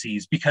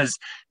 proxies because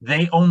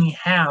they only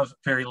have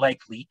very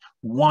likely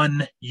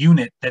 1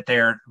 unit that they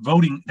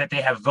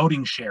have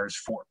voting shares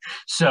for.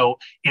 So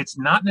it's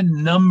not the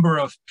number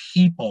of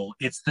people,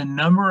 it's the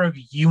number of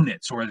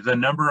units or the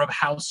number of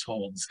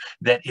households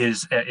that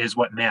is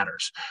what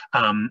matters.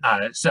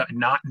 So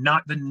not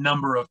the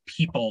number of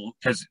people,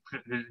 because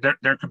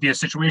there could be a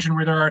situation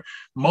where there are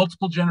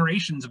multiple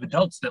generations of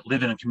adults that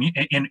live in a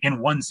community in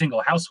one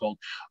single household.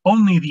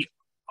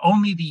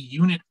 Only the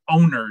unit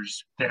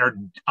owners that are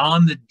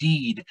on the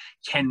deed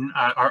can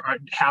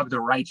have the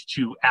right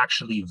to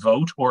actually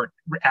vote or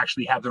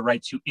actually have the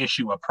right to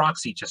issue a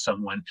proxy to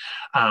someone,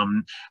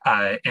 and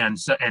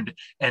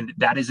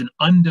that is an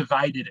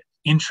undivided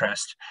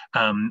interest.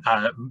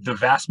 The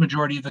vast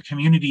majority of the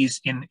communities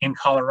in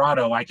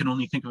Colorado, I can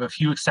only think of a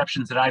few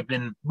exceptions that have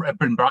been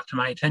brought to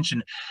my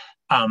attention.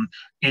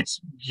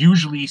 It's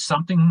usually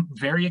something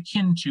very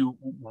akin to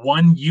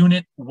 1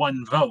 unit,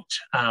 1 vote.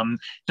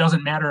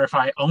 Doesn't matter if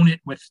I own it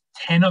with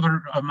 10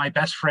 other of my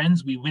best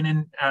friends. We went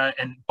in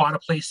and bought a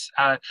place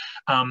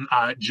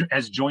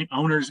as joint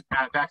owners.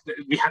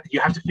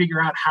 You have to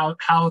figure out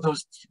how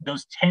those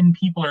 10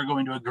 people are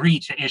going to agree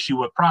to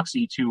issue a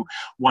proxy to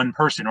 1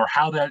 person, or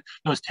how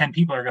those 10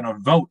 people are going to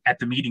vote at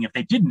the meeting if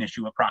they didn't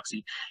issue a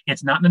proxy.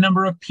 It's not the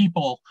number of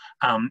people,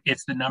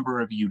 it's the number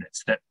of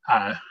units that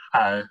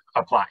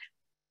apply.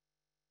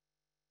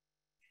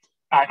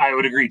 I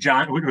would agree,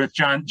 John, with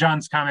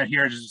John's comment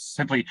here. Just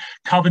simply,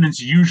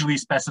 covenants usually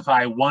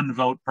specify 1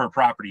 vote per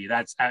property.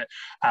 That's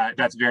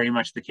very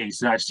much the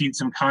case. I've seen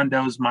some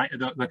condos.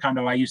 The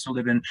condo I used to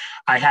live in,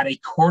 I had a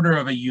quarter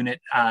of a unit,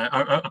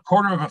 a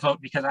quarter of a vote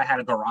because I had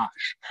a garage.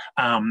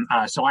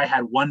 So I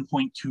had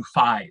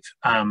 1.25.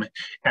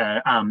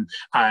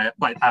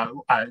 But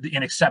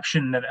an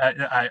exception that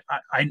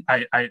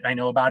I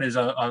know about is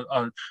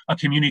a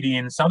community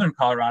in Southern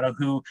Colorado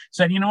who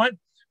said, you know what?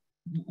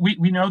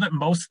 We know that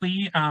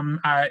mostly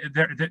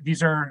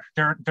they're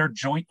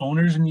joint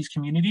owners in these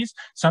communities.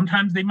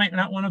 Sometimes they might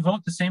not want to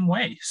vote the same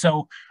way.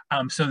 So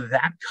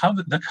that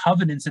the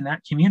covenants in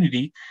that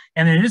community,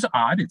 and it is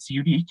odd, it's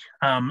unique,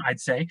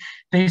 I'd say,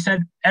 they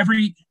said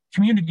every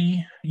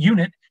community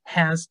unit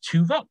has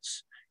 2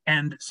 votes.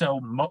 And so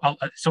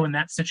in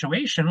that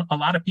situation, a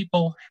lot of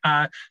people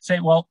say,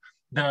 well,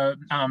 the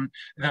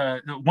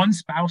one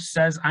spouse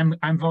says I'm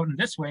voting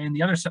this way, and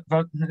the other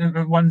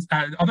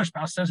other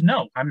spouse says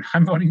no, I'm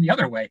voting the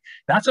other way.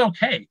 That's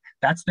okay.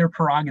 That's their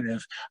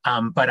prerogative.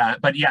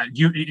 But yeah,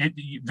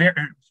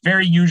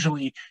 very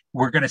usually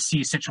we're going to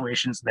see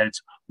situations that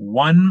it's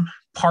 1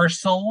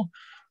 parcel,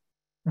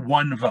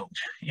 1 vote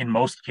in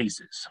most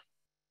cases.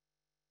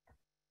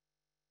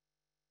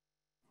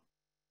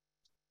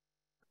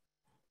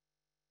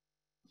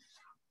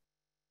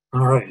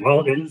 All right.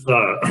 Well, it is.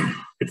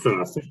 It's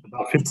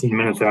about 15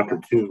 minutes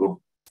after 2.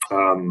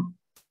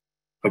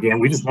 Again,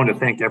 we just want to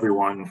thank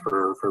everyone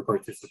for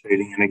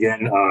participating. And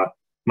again,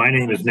 my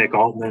name is Nick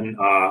Altman.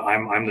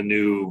 I'm the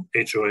new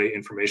HOA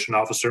Information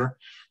Officer.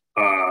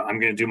 I'm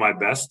going to do my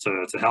best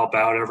to help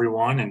out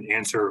everyone and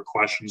answer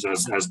questions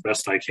as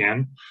best I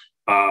can.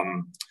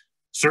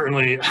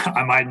 Certainly,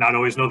 I might not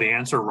always know the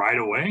answer right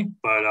away,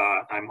 but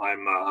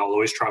I'll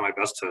always try my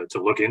best to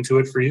look into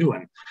it for you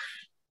and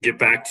get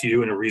back to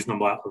you in a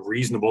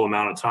reasonable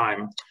amount of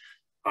time.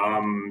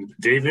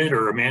 David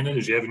or Amanda,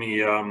 did you have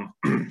any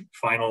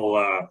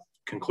final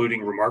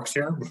concluding remarks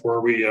here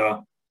before we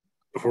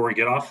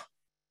get off?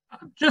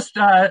 Just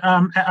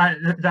I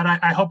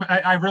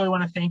really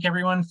want to thank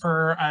everyone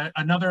for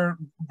another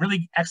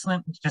really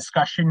excellent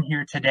discussion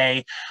here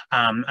today.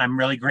 I'm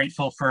really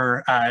grateful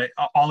for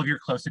all of your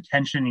close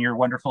attention, your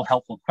wonderful,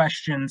 helpful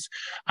questions.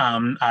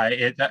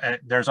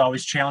 There's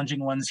always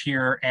challenging ones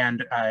here,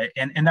 and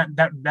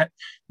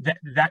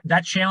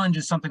that challenge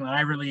is something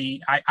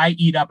that I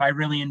eat up. I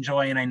really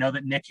enjoy, and I know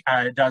that Nick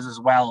does as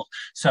well.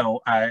 So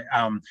there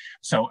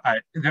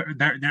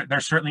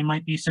certainly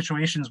might be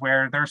situations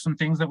where there are some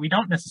things that we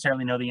don't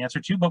necessarily know the answer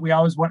to, but we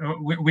always want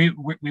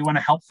we want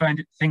to help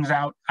find things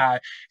out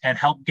and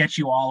help get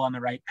you all on the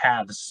right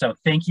paths. So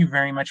thank you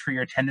very much for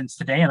your attendance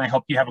today, and I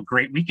hope you have a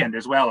great weekend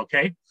as well.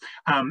 Okay,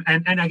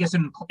 and I guess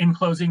in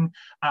closing,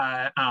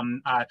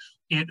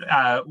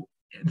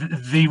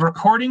 the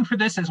recording for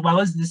this, as well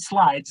as the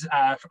slides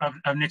of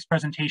Nick's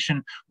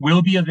presentation,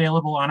 will be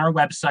available on our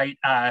website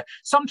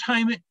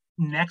sometime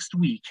next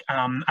week.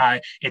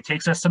 It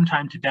takes us some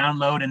time to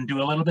download and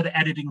do a little bit of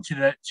editing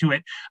to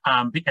it,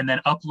 and then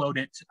upload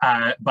it.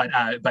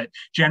 But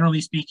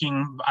generally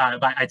speaking,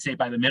 I'd say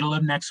by the middle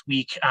of next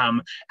week,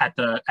 at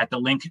the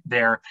link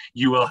there,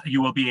 you will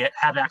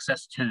have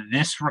access to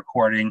this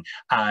recording.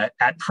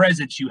 At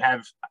present, you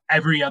have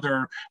every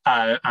other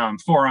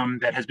forum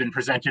that has been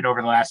presented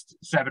over the last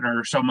 7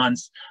 or so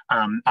months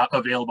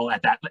available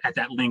at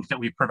that link that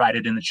we've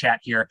provided in the chat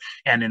here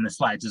and in the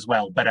slides as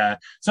well. But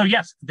so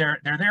yes,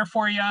 they're there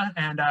for you,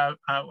 and I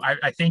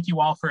thank you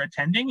all for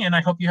attending, and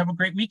I hope you have a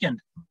great weekend.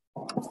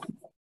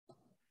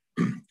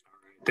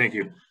 Thank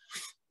you.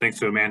 Thanks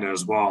to Amanda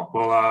as well.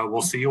 Well,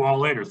 we'll see you all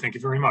later. Thank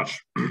you very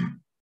much.